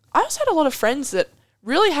 I also had a lot of friends that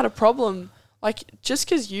really had a problem, like, just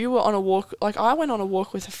because you were on a walk... Like, I went on a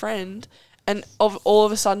walk with a friend, and all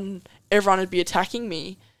of a sudden, everyone would be attacking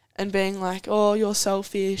me and being like, oh, you're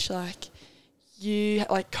selfish, like, you,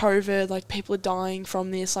 like, COVID, like, people are dying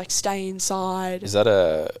from this, like, stay inside. Is that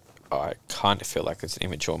I kind of feel like it's an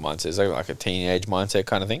immature mindset. Is that like a teenage mindset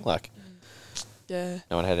kind of thing? Like, Yeah.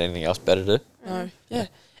 no one had anything else better to do? No. Yeah.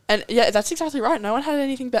 And, yeah, that's exactly right. No one had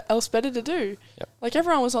anything else better to do. Yep. Like,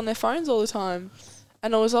 everyone was on their phones all the time.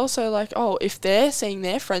 And it was also like, oh, if they're seeing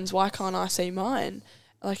their friends, why can't I see mine?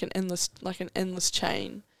 Like an endless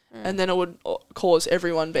chain. And then it would cause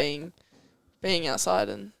everyone being outside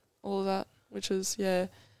and all of that, which is, yeah.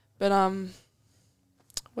 But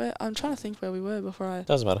where I'm trying to think where we were before I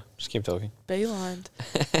Doesn't matter. Just keep talking. beelined.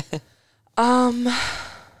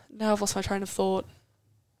 Now I've lost my train of thought.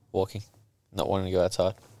 Walking. Not wanting to go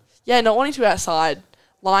outside. Yeah, not wanting to go outside,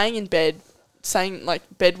 lying in bed, saying, like,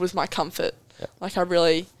 bed was my comfort. Yep. Like,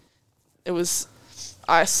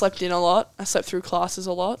 I slept in a lot. I slept through classes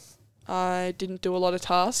a lot. I didn't do a lot of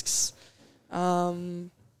tasks.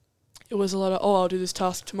 It was a lot of, I'll do this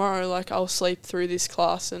task tomorrow. Like, I'll sleep through this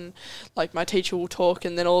class, and, like, my teacher will talk,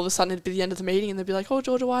 and then all of a sudden it'd be the end of the meeting, and they'd be like, oh,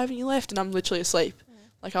 Georgia, why haven't you left? And I'm literally asleep.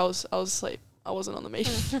 Like, I was asleep. I wasn't on the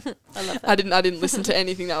meeting. I love that. I didn't listen to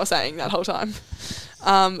anything they were saying that whole time.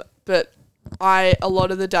 But a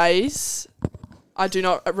lot of the days, I do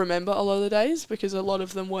not remember a lot of the days, because a lot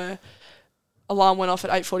of them were, alarm went off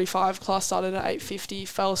at 8:45, class started at 8:50,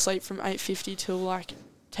 fell asleep from 8:50 till like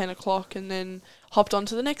 10 o'clock, and then hopped on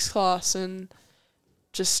to the next class, and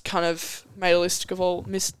just kind of made a list of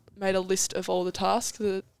all the tasks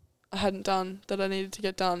that I hadn't done, that I needed to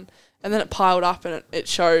get done. And then it piled up, and it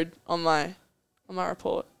showed on my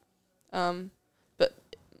report. But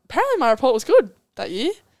apparently my report was good that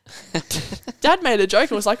year. Dad made a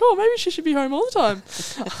joke and was like, oh, maybe she should be home all the time.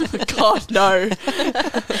 God, no.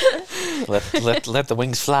 let the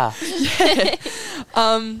wings fly. Yeah.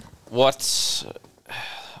 What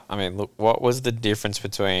was the difference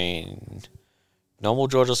between normal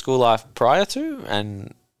Georgia school life prior to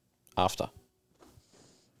and after?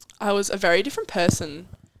 I was a very different person.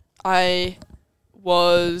 I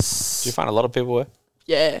was... Do you find a lot of people were?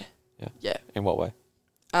 Yeah. Yeah. Yeah. In what way?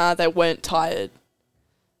 They weren't tired.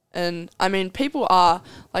 And, I mean, people are,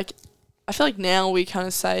 like, I feel like now we kind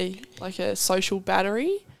of say, like, a social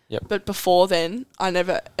battery. Yep. But before then, I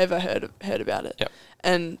never ever heard about it. Yep.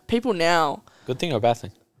 And people now, Good thing or a bad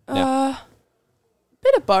thing? Yeah.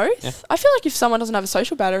 bit of both. Yeah. I feel like if someone doesn't have a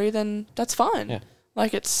social battery, then that's fine. Yeah.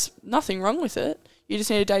 Like, it's nothing wrong with it. You just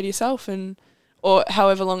need to date yourself or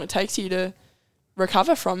however long it takes you to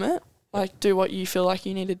recover from it. Like, do what you feel like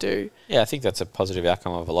you need to do. Yeah, I think that's a positive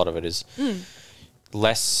outcome of a lot of it is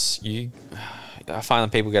less you. I find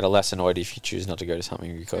that people get less annoyed if you choose not to go to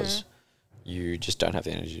something because you just don't have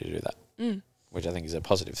the energy to do that, which I think is a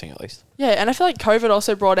positive thing at least. Yeah, and I feel like COVID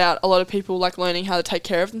also brought out a lot of people like learning how to take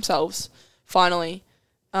care of themselves. Finally,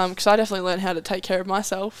 because I definitely learned how to take care of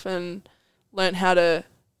myself and learned how to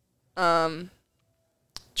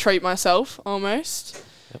treat myself almost.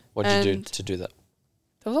 Yep. What did you do And- to do that?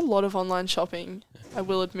 There was a lot of online shopping, I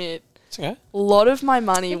will admit. It's okay. A lot of my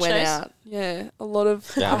money Good went choice. out. Yeah, a lot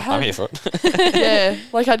of... Yeah, I had, I'm here for it. yeah,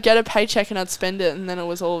 like I'd get a paycheck and I'd spend it and then it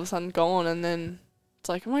was all of a sudden gone and then it's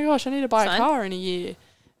like, oh my gosh, I need to buy a Fine. car in a year.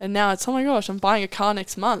 And now it's, oh my gosh, I'm buying a car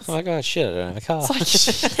next month. Oh my god, shit! I don't have a car.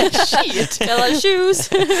 It's like, shit. Yellow shoes.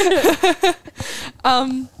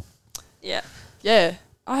 Yeah. Yeah,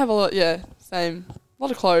 I have a lot, same. A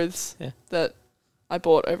lot of clothes Yeah. that I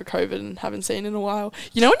bought over COVID and haven't seen in a while.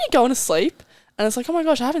 You know when you're going to sleep and it's like, oh my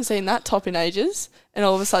gosh, I haven't seen that top in ages, and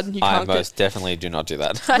all of a sudden you I can't most definitely do not do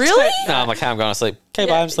that. Really? No, I'm like, hey, I'm going to sleep. Okay,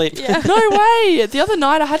 bye, I'm asleep. Yeah. No way. The other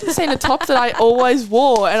night I hadn't seen a top that I always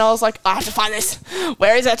wore and I was like, I have to find this.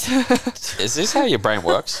 Where is it? Is this how your brain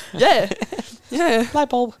works? Yeah. Yeah. Light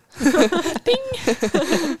bulb.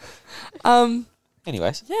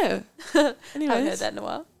 Anyways. Anyways, I haven't heard that in a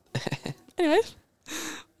while. Anyways.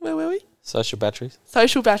 Where were we? social batteries.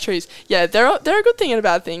 Social batteries. Yeah, they're a good thing and a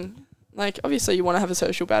bad thing. Like, obviously you want to have a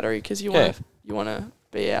social battery because you want to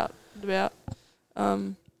be out and about.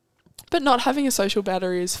 But not having a social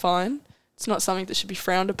battery is fine. It's not something that should be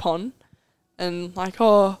frowned upon. And I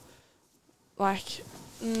don't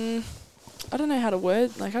know how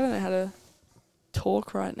to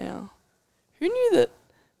talk right now. Who knew that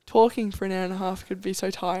talking for an hour and a half could be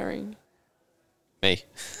so tiring? Me.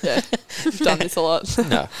 Yeah, you've done this a lot.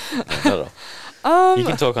 No, not at all. You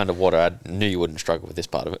can talk underwater. I knew you wouldn't struggle with this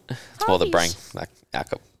part of it. It's more the brain, like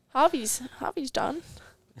outcome. Harvey's done.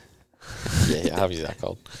 Yeah, Harvey's that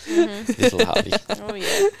cold. Little Harvey.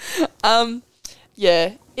 Oh,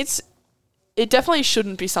 yeah. It definitely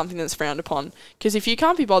shouldn't be something that's frowned upon, because if you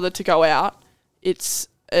can't be bothered to go out, it's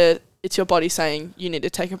your body saying you need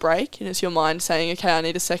to take a break, and it's your mind saying, okay, I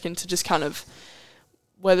need a second to just kind of,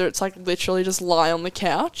 whether it's like literally just lie on the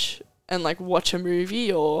couch and like watch a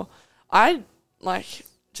movie, or I like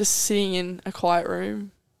just sitting in a quiet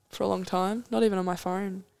room for a long time, not even on my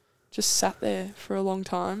phone, just sat there for a long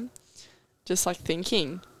time, just like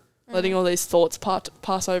thinking, letting all these thoughts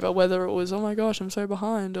pass over, whether it was, oh my gosh, I'm so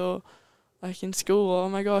behind, or like in school, oh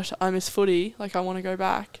my gosh, I miss footy, like I want to go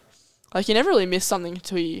back. Like, you never really miss something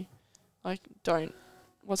until you like don't,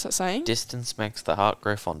 what's that saying? Distance makes the heart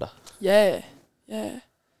grow fonder. Yeah,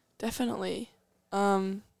 definitely.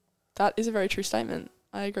 That is a very true statement.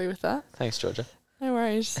 I agree with that. Thanks, Georgia. No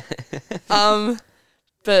worries.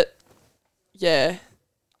 But yeah,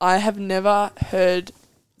 I have never heard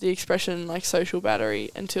the expression like social battery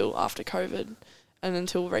until after COVID and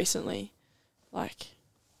until recently. Like,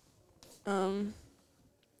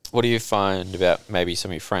 What do you find about maybe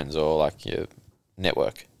some of your friends or like your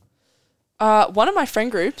network? one of my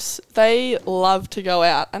friend groups, they love to go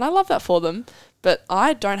out, and I love that for them, but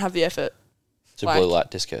I don't have the effort. So Like- blue light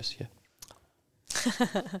discos, yeah.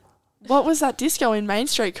 What was that disco in Main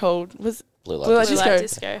Street called? Was Blue light Blue light discos. disco.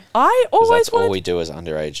 Disco. I 'Cause always that's all wanted. we do as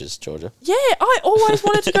underages, Georgia. Yeah, I always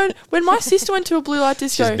wanted to go. When my sister went to a blue light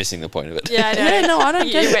disco. She's missing the point of it. Yeah, I know. Yeah, no, I don't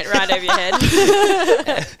You get it. went right over your head.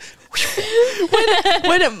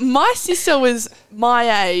 When my sister was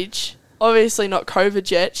my age, obviously not COVID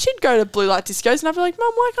yet, she'd go to blue light discos, and I'd be like,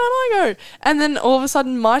 Mum, why can't I go? And then all of a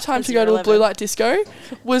sudden, my time Because to go you're to a blue 11. light disco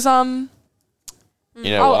was You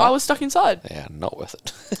know what? I was stuck inside. They are not worth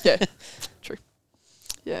it. Yeah, true.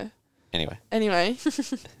 Yeah. Anyway, Anyway,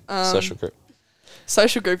 social group.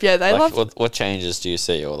 social group. Yeah, they Like, love. what changes do you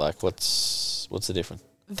see, or like what's the difference?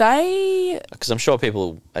 They Because I'm sure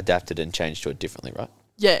people adapted and changed to it differently, right?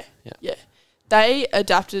 Yeah. Yeah. They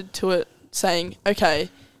adapted to it, saying, okay,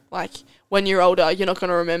 like when you're older, you're not going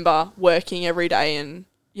to remember working every day, and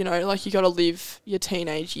you know, like you got to live your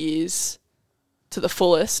teenage years to the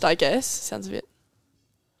fullest. I guess sounds a bit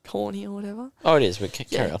corny or whatever. Oh, it is. But carry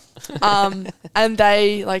Yeah. on. And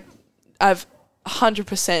they like, I've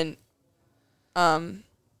 100%.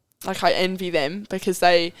 Like I envy them because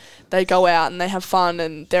they go out and they have fun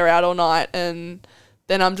and they're out all night and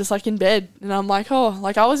then I'm just like in bed and I'm like, oh,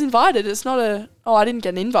 like I was invited. It's not I didn't get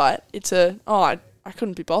an invite. It's I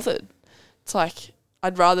couldn't be bothered. It's like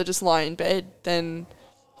I'd rather just lie in bed than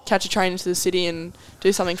catch a train into the city and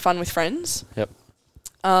do something fun with friends. Yep.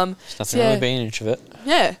 There's nothing wrong with being an introvert.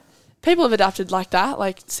 Yeah. People have adapted like that,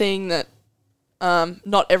 like seeing that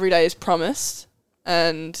not every day is promised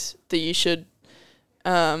and that you should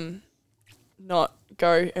not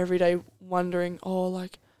go every day wondering, oh,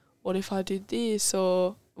 like, what if I did this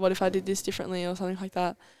or what if I did this differently or something like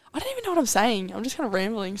that. I don't even know what I'm saying. I'm just kind of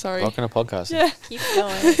rambling, sorry. Welcome to podcasting. Yeah. Keep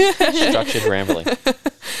going. Structured rambling.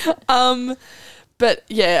 But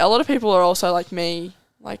yeah, a lot of people are also like me.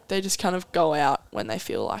 Like they just kind of go out when they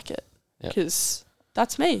feel like it because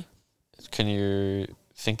that's me. Can you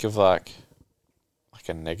think of like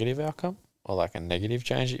a negative outcome or like a negative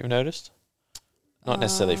change that you've noticed? Not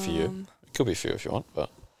necessarily for you. It could be for you if you want,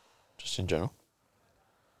 but just in general.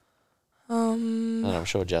 And I'm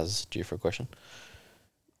sure Jazz is due for a question.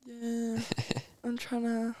 Yeah, I'm trying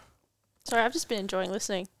to. Sorry, I've just been enjoying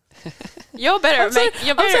listening. You're better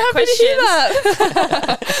you're better I'm at so questions. happy to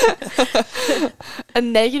hear that. A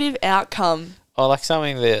negative outcome. Or like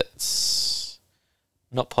something that's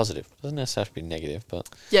not positive. Doesn't necessarily have to be negative, but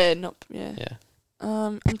Yeah.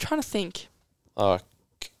 I'm trying to think.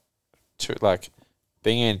 like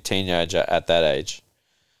being a teenager at that age,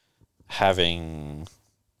 having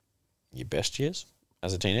your best years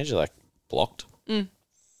as a teenager, like blocked. It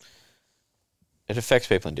affects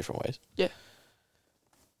people in different ways. Yeah.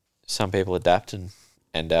 Some people adapt and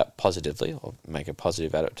end up positively or make a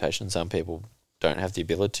positive adaptation. Some people don't have the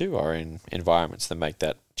ability to, or are in environments that make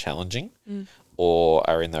that challenging or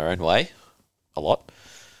are in their own way a lot.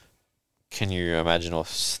 Can you imagine or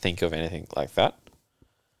think of anything like that?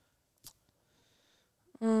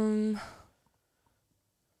 Not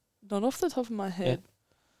off the top of my head.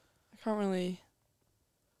 I can't really.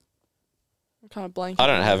 I'm kind of blanking. I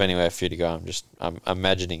don't have anywhere for you to go. I'm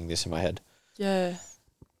imagining this in my head. Yeah.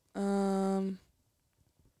 My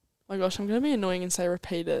gosh, I'm gonna be annoying and say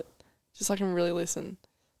repeat it, just so I can really listen.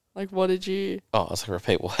 Like, what did you? Oh, I was like,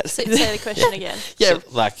 repeat what? Say the question again. Yeah. So,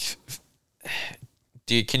 like,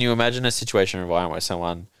 can you imagine a situation or environment where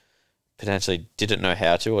someone potentially didn't know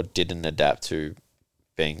how to or didn't adapt to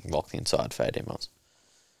being locked inside for 18 months?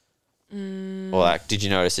 Or like, did you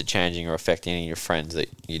notice it changing or affecting any of your friends that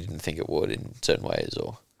you didn't think it would in certain ways?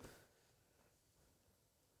 Or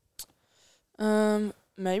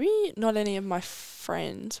maybe not any of my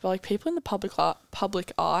friends, but like people in the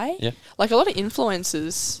public eye. Yeah. Like a lot of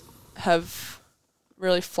influencers have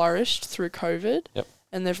really flourished through COVID. Yep.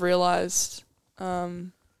 And they've realised, exactly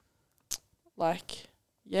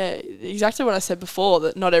what I said before,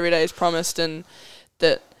 that not every day is promised and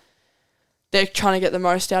that they're trying to get the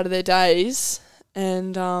most out of their days.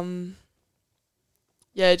 And,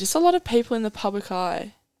 just a lot of people in the public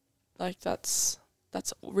eye. Like that's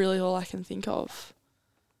really all I can think of.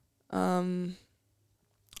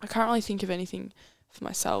 I can't really think of anything for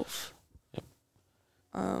myself. Yep.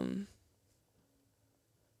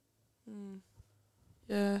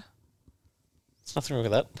 Yeah. there's nothing wrong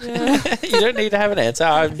with that. Yeah. You don't need to have an answer.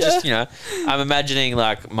 I'm just, I'm imagining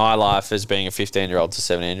like my life as being a 15-year-old to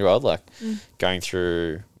 17-year-old, like going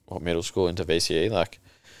through middle school into VCE, like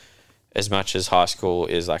as much as high school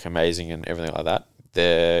is like amazing and everything like that,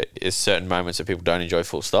 there is certain moments that people don't enjoy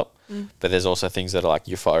full stop, but there's also things that are like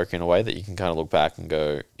euphoric in a way that you can kind of look back and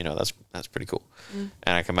go, that's pretty cool.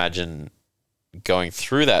 And I can imagine going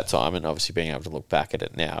through that time and obviously being able to look back at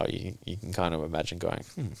it now, you can kind of imagine going,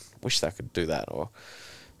 wish I could do that, or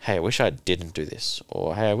hey, I wish I didn't do this,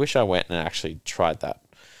 or hey, I wish I went and actually tried that.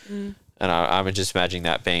 And I'm just imagining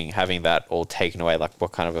that having that all taken away, like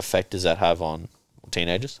what kind of effect does that have on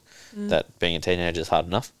teenagers? That being a teenager is hard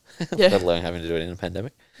enough, let alone having to do it in a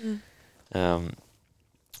pandemic. Do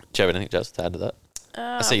you have anything, Jess, to add to that?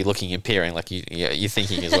 I see you looking and peering, like you're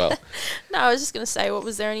thinking as well. No, I was just going to say,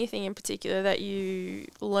 was there anything in particular that you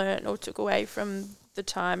learnt or took away from the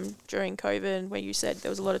time during COVID where you said there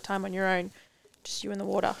was a lot of time on your own, just you and the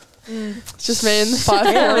water? It's just me in the 5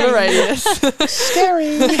 kilometre radius.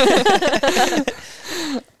 Scary.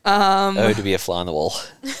 To be a fly on the wall.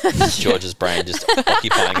 George's brain just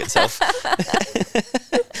occupying itself.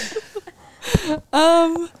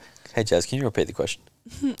 Hey, Jazz, can you repeat the question?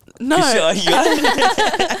 No. Maybe.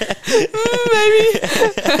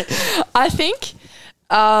 I think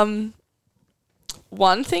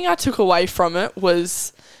one thing I took away from it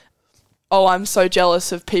was, I'm so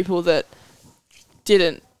jealous of people that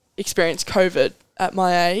didn't experience COVID at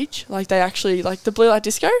my age. Like they actually, like the blue light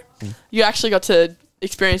disco, you actually got to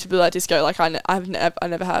experience the blue light disco. Like I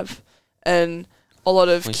never have. And a lot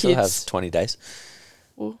of we kids. still have 20 days.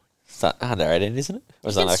 that under 18, isn't it? Or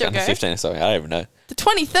is that can like still under go. 15 or something? I don't even know. The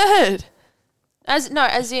 23rd.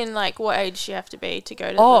 As in, like, what age you have to be to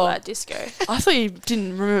go to Oh. the lad disco. I thought you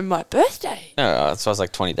didn't remember my birthday. No, so I was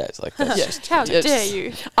like 20 days. Like, that's Yeah. just... How Yes. dare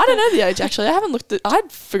you? I don't know the age, actually. I haven't looked at... I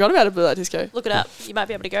forgot about a Blue Light Disco. Look it up. You might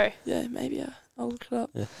be able to go. Yeah, maybe I'll look it up.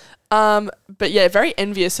 Yeah. But yeah, very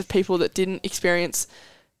envious of people that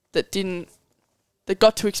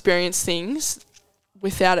got to experience things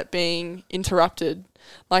without it being interrupted.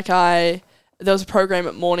 Like there was a program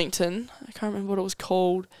at Mornington. I can't remember what it was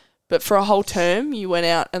called, but for a whole term, you went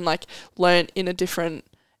out and like learnt in a different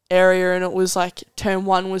area, and it was like term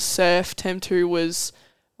 1 was surf, term 2 was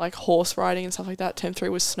like horse riding and stuff like that, term 3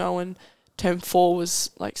 was snow, and term 4 was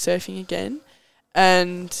like surfing again.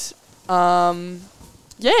 And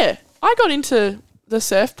yeah, I got into the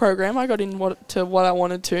surf program. I got in what I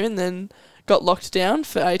wanted to, and then got locked down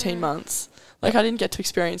for 18 months. Like, I didn't get to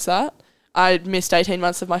experience that. I'd missed 18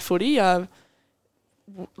 months of my footy.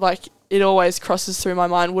 Like, it always crosses through my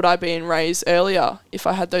mind, would I be in Rays earlier if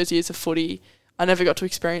I had those years of footy? I never got to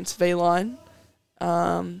experience V-line.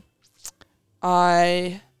 I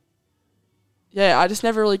just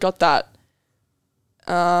never really got that.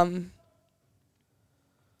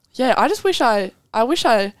 Yeah, I just wish I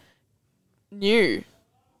knew,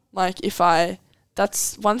 like,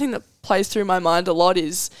 that's one thing that plays through my mind a lot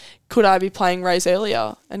is, could I be playing Rays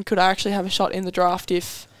earlier, and could I actually have a shot in the draft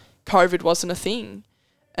if COVID wasn't a thing?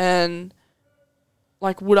 And,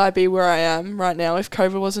 like, would I be where I am right now if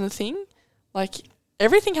COVID wasn't a thing? Like,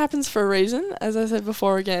 everything happens for a reason, as I said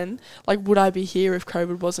before again. Like, would I be here if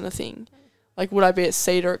COVID wasn't a thing? Like, would I be at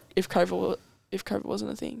Cedar if COVID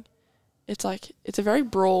wasn't a thing? It's like, it's a very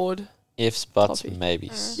broad... Ifs, buts, topic.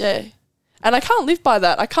 maybes. Yeah. And I can't live by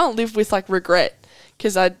that. I can't live with, like, regret,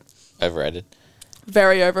 because Overrated.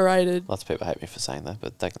 very overrated. Lots of people hate me for saying that,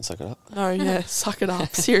 but they can suck it up. No, yeah, suck it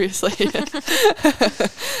up. Seriously.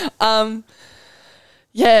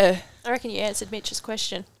 Yeah. I reckon you answered Mitch's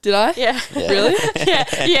question. Did I? Yeah. Really?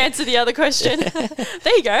 Yeah, you answered the other question.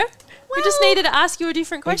 There you go. We just needed to ask you a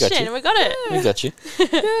different We got question, you. and we got it. We got you.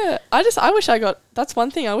 Yeah. I wish I got... That's one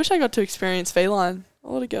thing. I wish I got to experience V-Line. A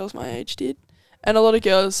lot of girls my age did. And a lot of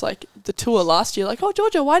girls, like, the tour last year, like, oh,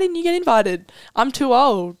 Georgia, why didn't you get invited? I'm too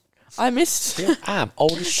old. I missed... Yeah, I'm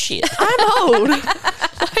old as shit. I'm old.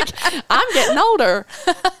 Like, I'm getting older.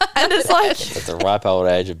 And it's like... At the ripe old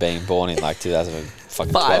age of being born in like 2012.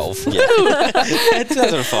 Five. Yeah.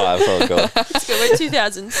 2005, probably cool. Let's go. We're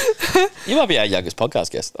 2000s. You might be our youngest podcast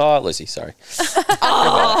guest. Oh, Lucy, sorry.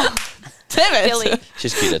 Oh, damn it. Billy.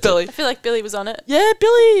 She's cute. That's Billy. it. I feel like Billy was on it. Yeah,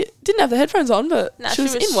 Billy didn't have the headphones on, but Nah, she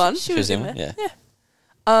was in one. She was in one, there. yeah.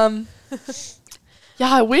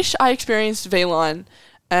 Yeah, I wish I experienced V-Line,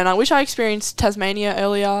 and I wish I experienced Tasmania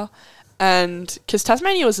earlier, and because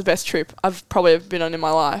Tasmania was the best trip I've probably ever been on in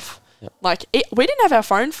my life. Yep. Like, we didn't have our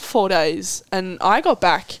phone for 4 days, and I got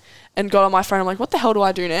back and got on my phone. I'm like, what the hell do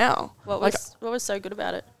I do now? What was so good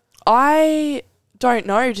about it? I don't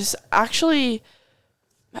know, just actually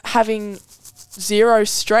having zero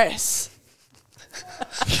stress.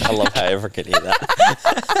 I love how everyone can hear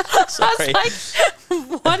that. Sorry. I was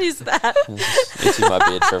like, what is that? Lucy might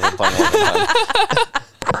be a Trevor playing along at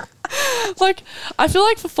home. Like, I feel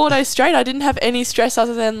like for 4 days straight, I didn't have any stress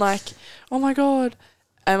other than, like, oh my God,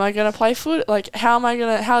 am I going to play foot? Like, how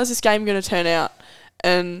is this game going to turn out?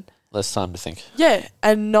 And Less time to think. yeah,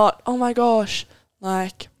 and not, oh my gosh,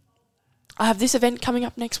 like, I have this event coming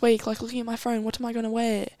up next week, like, looking at my phone, what am I going to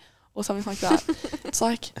wear? Or something like that. It's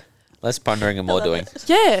like, Less pondering and more love doing. it.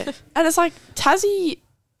 yeah. And it's like, Tassie,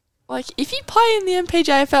 like, if you play in the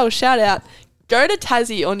MPJFL, shout out, go to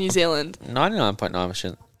Tassie or New Zealand.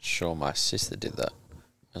 99.9% sure my sister did that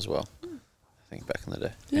as well. I think back in the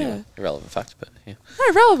day. Yeah. Anyway, irrelevant fact, but yeah.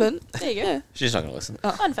 No, relevant. There you go. Yeah. She's not going to listen.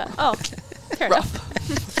 Fun fact. Oh, fair enough.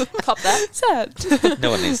 Pop that. Sad. No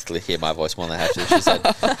one needs to hear my voice more than I have to. She's had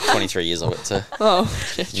 23 years of it, so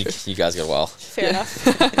Oh, yeah, you guys got a while. Fair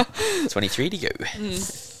enough. 23 to go.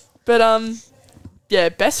 But yeah,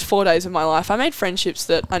 best 4 days of my life. I made friendships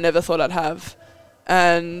that I never thought I'd have,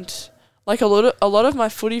 and like a lot of my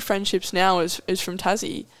footy friendships now is from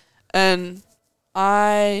Tassie, and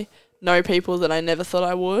I know people that I never thought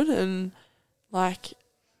I would, and like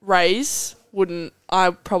Rays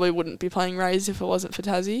I probably wouldn't be playing Rays if it wasn't for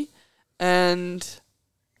Tassie, and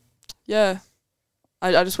yeah,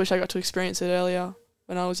 I just wish I got to experience it earlier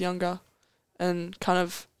when I was younger, and kind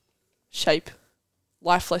of shape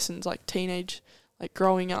life lessons like teenage, like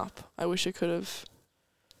growing up. I wish I could have.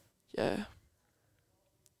 Yeah.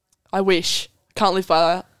 I wish. Can't live by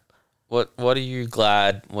that. What are you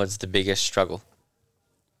glad was the biggest struggle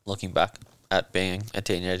looking back at being a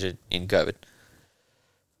teenager in COVID?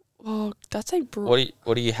 Oh, that's a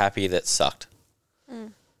What are you happy that sucked?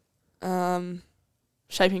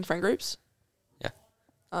 Shaping friend groups. Yeah.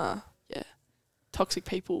 Yeah. Toxic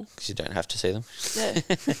people. Because you don't have to see them. Yeah.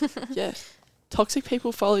 Yeah. Toxic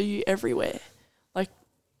people follow you everywhere. Like,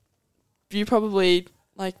 you probably,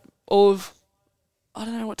 like, all of, I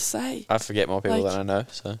don't know what to say. I forget more people Like- than I know,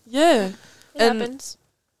 so. Yeah. It And- happens.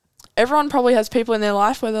 Everyone probably has people in their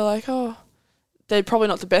life where they're like, oh, they're probably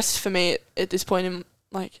not the best for me at this point in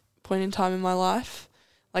time in my life.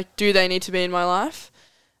 Like, do they need to be in my life?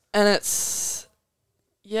 And it's,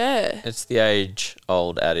 yeah. It's the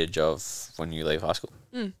age-old adage of when you leave high school.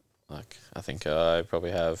 Mm. Like, I think I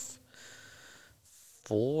probably have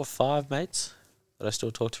 4 or 5 mates that I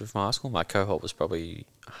still talk to from high school. My cohort was probably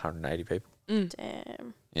 180 people.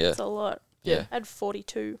 Damn. Yeah. That's a lot. Yeah. I had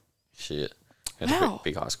 42. Shit. It's a Wow.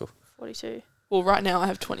 big high school. 42. Well, right now I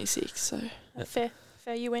have 26, so Yeah. Fair.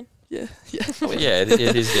 Fair, you win. yeah. Yeah. Well, yeah, it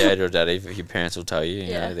is the age-old adage. Your parents will tell you, you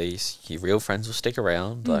Yeah. know, your real friends will stick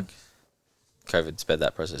around. Like, COVID sped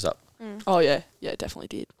that process up. Oh, yeah. Yeah, it definitely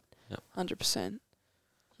did. Yep. 100%.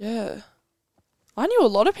 Yeah. I knew a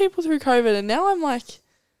lot of people through COVID, and now I'm like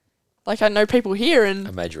I know people here, I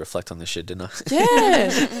and made you reflect on this shit, didn't I? yeah.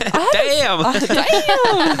 Damn! Damn.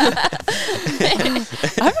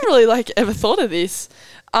 I haven't really, like, ever thought of this.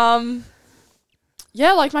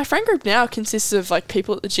 Yeah, like, my friend group now consists of, like,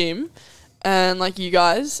 people at the gym and, like, you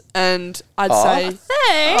guys, and I'd Aw. say...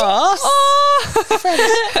 Hey. Oh!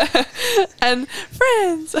 And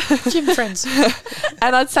friends. Gym friends.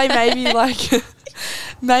 And I'd say maybe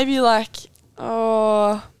like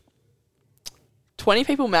 20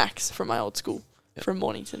 people max from my old school, from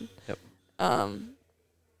Mornington. Yep. Maybe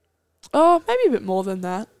a bit more than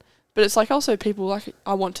that. But it's like also people like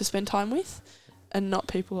I want to spend time with, and not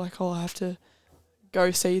people like, I have to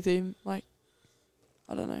go see them. Like,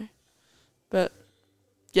 I don't know. But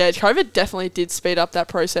yeah, COVID definitely did speed up that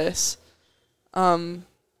process. 'Cause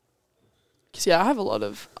yeah, I have a lot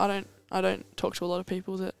of I don't talk to a lot of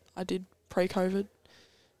people that I did pre-COVID.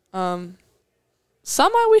 Some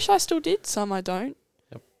I wish I still did, some I don't.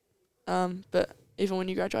 Yep. But even when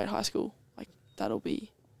you graduate high school, like, that'll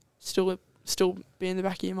be still be in the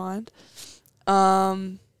back of your mind.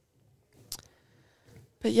 But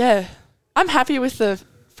yeah, I'm happy with the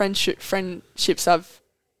friendships I've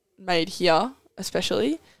made here,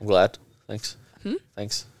 especially. I'm glad. Thanks. Hmm?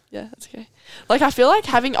 Thanks. Yeah, that's okay. Like, I feel like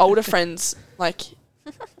having older friends, like,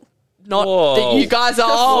 not Whoa. that you guys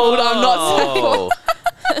are old. I'm not saying. Whoa.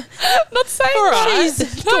 Not saying All right.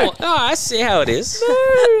 that. No. Oh, I see how it is.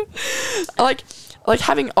 No. like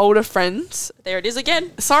having older friends. There it is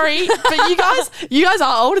again. Sorry, but you guys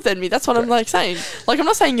are older than me. That's what I'm like saying. Like, I'm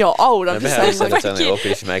not saying you're old. I'm Remember just how you saying said it's like, only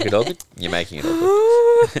awkward if you make it awkward? You're making it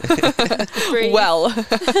awkward. Breathe. well,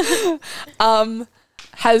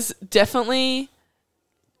 has definitely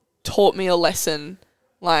taught me a lesson.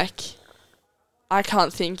 Like, I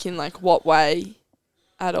can't think in like what way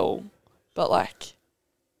at all, but like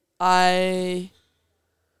I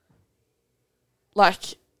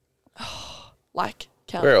like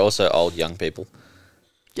count. We're also old young people.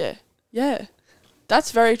 Yeah,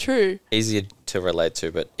 that's very true. Easier to relate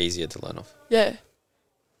to, but easier to learn off. Yeah.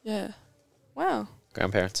 Wow.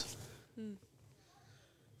 Grandparents.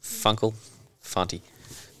 Funkle. Funty.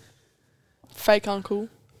 Fake uncle.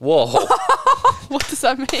 Whoa. What does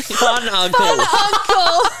that mean? Fun uncle.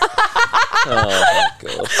 Oh, my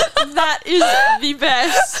God. That is the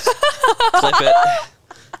best. Clip it.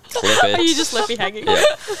 Clip it. Are you just left me hanging? Yeah.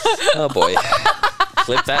 Oh, boy.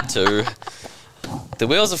 Clip that too. The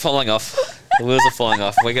wheels are falling off. We're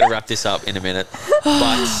going to wrap this up in a minute.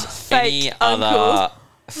 But any Fake other... uncle.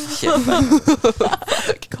 Yeah,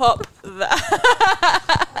 fake. Cop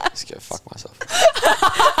that. Just go fuck myself.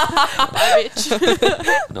 Bitch.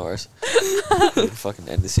 No worries. You fucking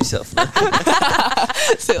end this yourself.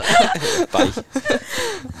 See you later. Buddy.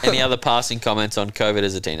 Any other passing comments on COVID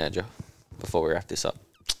as a teenager before we wrap this up?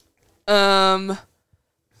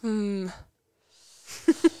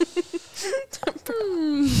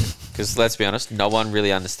 Because let's be honest, no one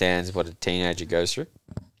really understands what a teenager goes through.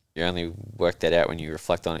 You only work that out when you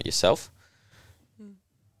reflect on it yourself.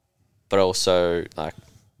 But also, like,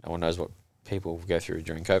 no one knows what people go through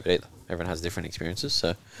during COVID either. Everyone has different experiences.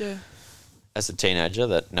 So, Yeah. as a teenager,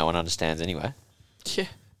 that no one understands anyway. Yeah.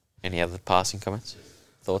 Any other passing comments,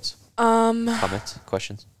 thoughts, Um, comments,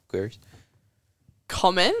 questions, queries?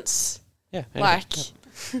 comments Yeah. like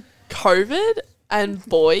anything. COVID and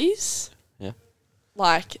boys. Yeah.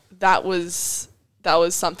 Like, that was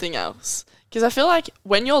something else. Because I feel like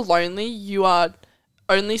when you're lonely, you are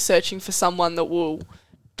only searching for someone that will,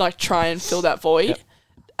 like, try and fill that void. Yep.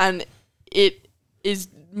 And it is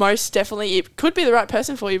most definitely, it could be the right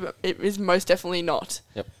person for you, but it is most definitely not.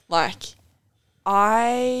 Yep. Like,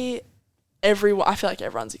 I feel like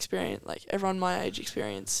everyone's experienced, like everyone my age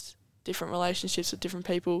experienced different relationships with different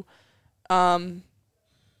people through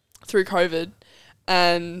COVID.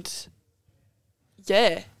 And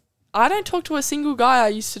yeah, I don't talk to a single guy I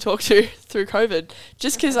used to talk to through COVID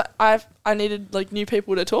just because I needed like new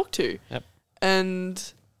people to talk to. Yep.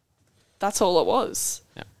 And that's all it was.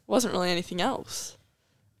 Yep. It wasn't really anything else.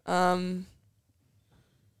 But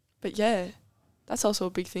yeah, that's also a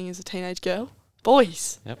big thing as a teenage girl.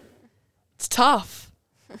 Boys. Yep. It's tough.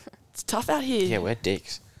 It's tough out here. Yeah, we're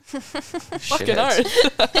dicks. Fucking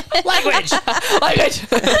oath. Language. Language. Just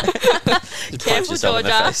punch Careful, yourself in the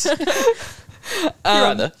Georgia. face. You're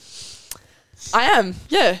right there. I am,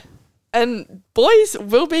 yeah. And boys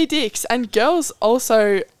will be dicks, and girls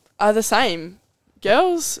also are the same.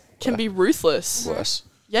 Girls can be ruthless. Worse.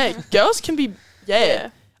 Yeah, girls can be, yeah. Yeah.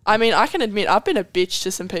 I mean, I can admit I've been a bitch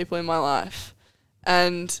to some people in my life.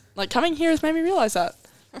 And, like, coming here has made me realise that.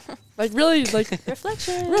 Like, really, like...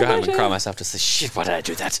 Reflection. Go home and cry myself to say, shit, why did I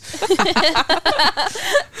do that?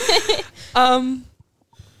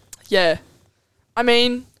 Yeah. I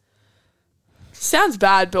mean, sounds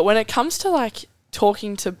bad, but when it comes to, like,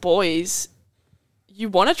 talking to boys, you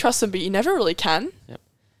want to trust them, but you never really can. Yep.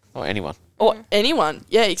 Or anyone. Or anyone.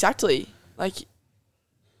 Yeah, exactly. Like,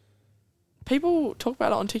 people talk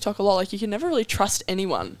about it on TikTok a lot. Like, you can never really trust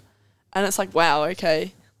anyone. And it's like, wow,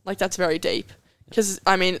 okay. Like, that's very deep. Because,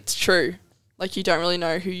 I mean, it's true. Like, you don't really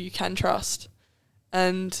know who you can trust.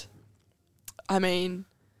 And, I mean,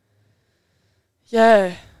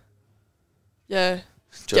 yeah. Yeah.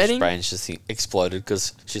 George's brain's just exploded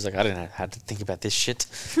because she's like, I don't know how to think about this shit.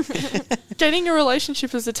 Getting a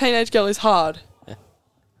relationship as a teenage girl is hard. Yeah.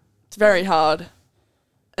 It's very hard.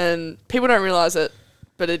 And people don't realise it,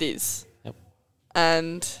 but it is. Yep.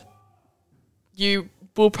 And you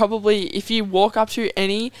will probably, if you walk up to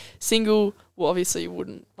any single, well, obviously you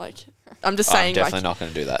wouldn't, like, I'm just saying, I'm definitely like, not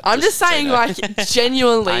going to do that. I'm just saying, no. like,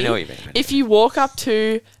 genuinely, I know what you mean. if you walk up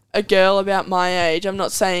to a girl about my age, I'm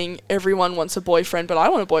not saying everyone wants a boyfriend, but I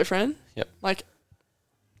want a boyfriend. Yep. Like,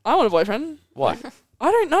 I want a boyfriend. Why?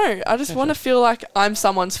 I don't know. I just want to feel like I'm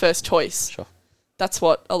someone's first choice. Sure. That's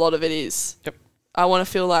what a lot of it is. Yep. I want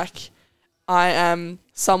to feel like I am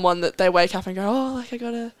someone that they wake up and go, oh, like I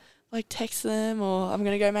got to like text them, or I'm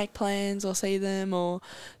going to go make plans or see them or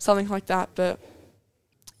something like that. But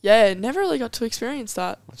yeah, never really got to experience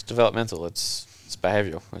that. It's developmental. It's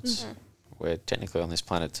behavioural. It's we're technically on this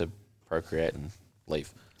planet to procreate and leave.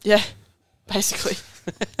 Yeah, basically.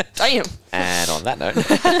 Damn. And on that note,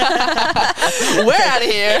 We're out of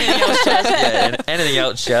here. anything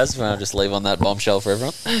else, Chaz? I'll just leave on that bombshell for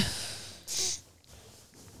everyone.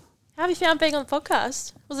 How have you found being on the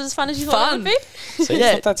podcast? Was it as fun as you thought it would be? So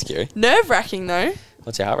Yeah. not that scary. Nerve-wracking, though.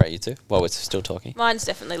 What's your heart rate, you two? Well, we're still talking. Mine's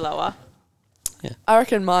definitely lower. I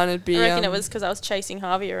reckon mine would be... I reckon it was because I was chasing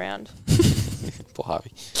Harvey around. Poor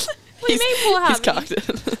Harvey. What do you mean, poor He's Harvey? cocked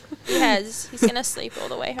it. He has. He's going to sleep all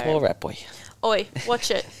the way home. Poor rat boy. Oi, watch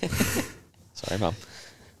it. Sorry, Mum.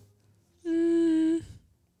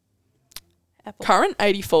 Apple. Current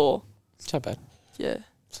 84. It's not bad. Yeah.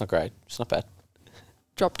 It's not great. It's not bad.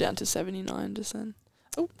 Dropped down to 79 just then.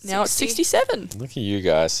 Oh, now it's 60. 67 Look at you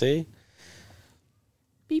guys. See?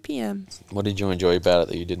 BPM. What did you enjoy about it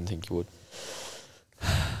that you didn't think you would?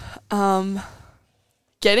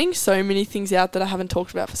 Getting so many things out that I haven't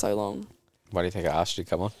talked about for so long, Why do you think I asked you to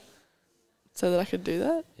come on? so that I could do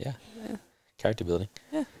that. Yeah. Yeah. Character building.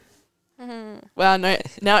 Wow, no,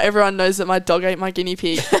 now everyone knows that my dog ate my guinea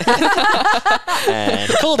pig.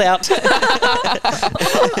 And pulled out. And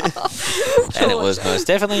it was most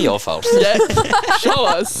definitely your fault. Yeah, sure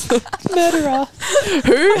was. Murderer.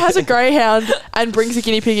 Who has a greyhound and brings a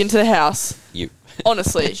guinea pig into the house? You.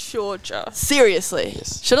 Honestly. Georgia. Seriously.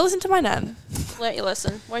 Yes. Should have listened to my nan. Learnt your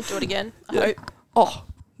lesson. Won't do it again. I hope. Oh,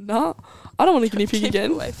 no. I don't want a guinea pig Keep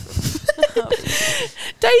again. away from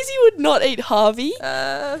Daisy would not eat Harvey.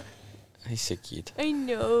 He's so cute. I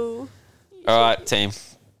know. All right, team.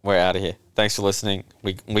 We're out of here. Thanks for listening.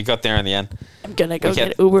 We got there in the end. I'm going to go We get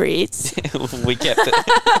kept- Uber Eats. We kept it.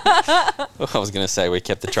 I was going to say we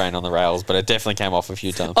kept the train on the rails, but it definitely came off a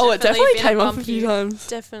few times. Oh, it Definitely definitely been came a off a bumpy- few times.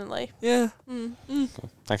 Definitely. Yeah.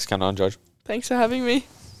 Thanks for coming on, George. Thanks for having me.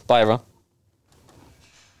 Bye, everyone.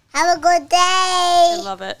 Have a good day. I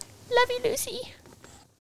love it. Love you, Lucy.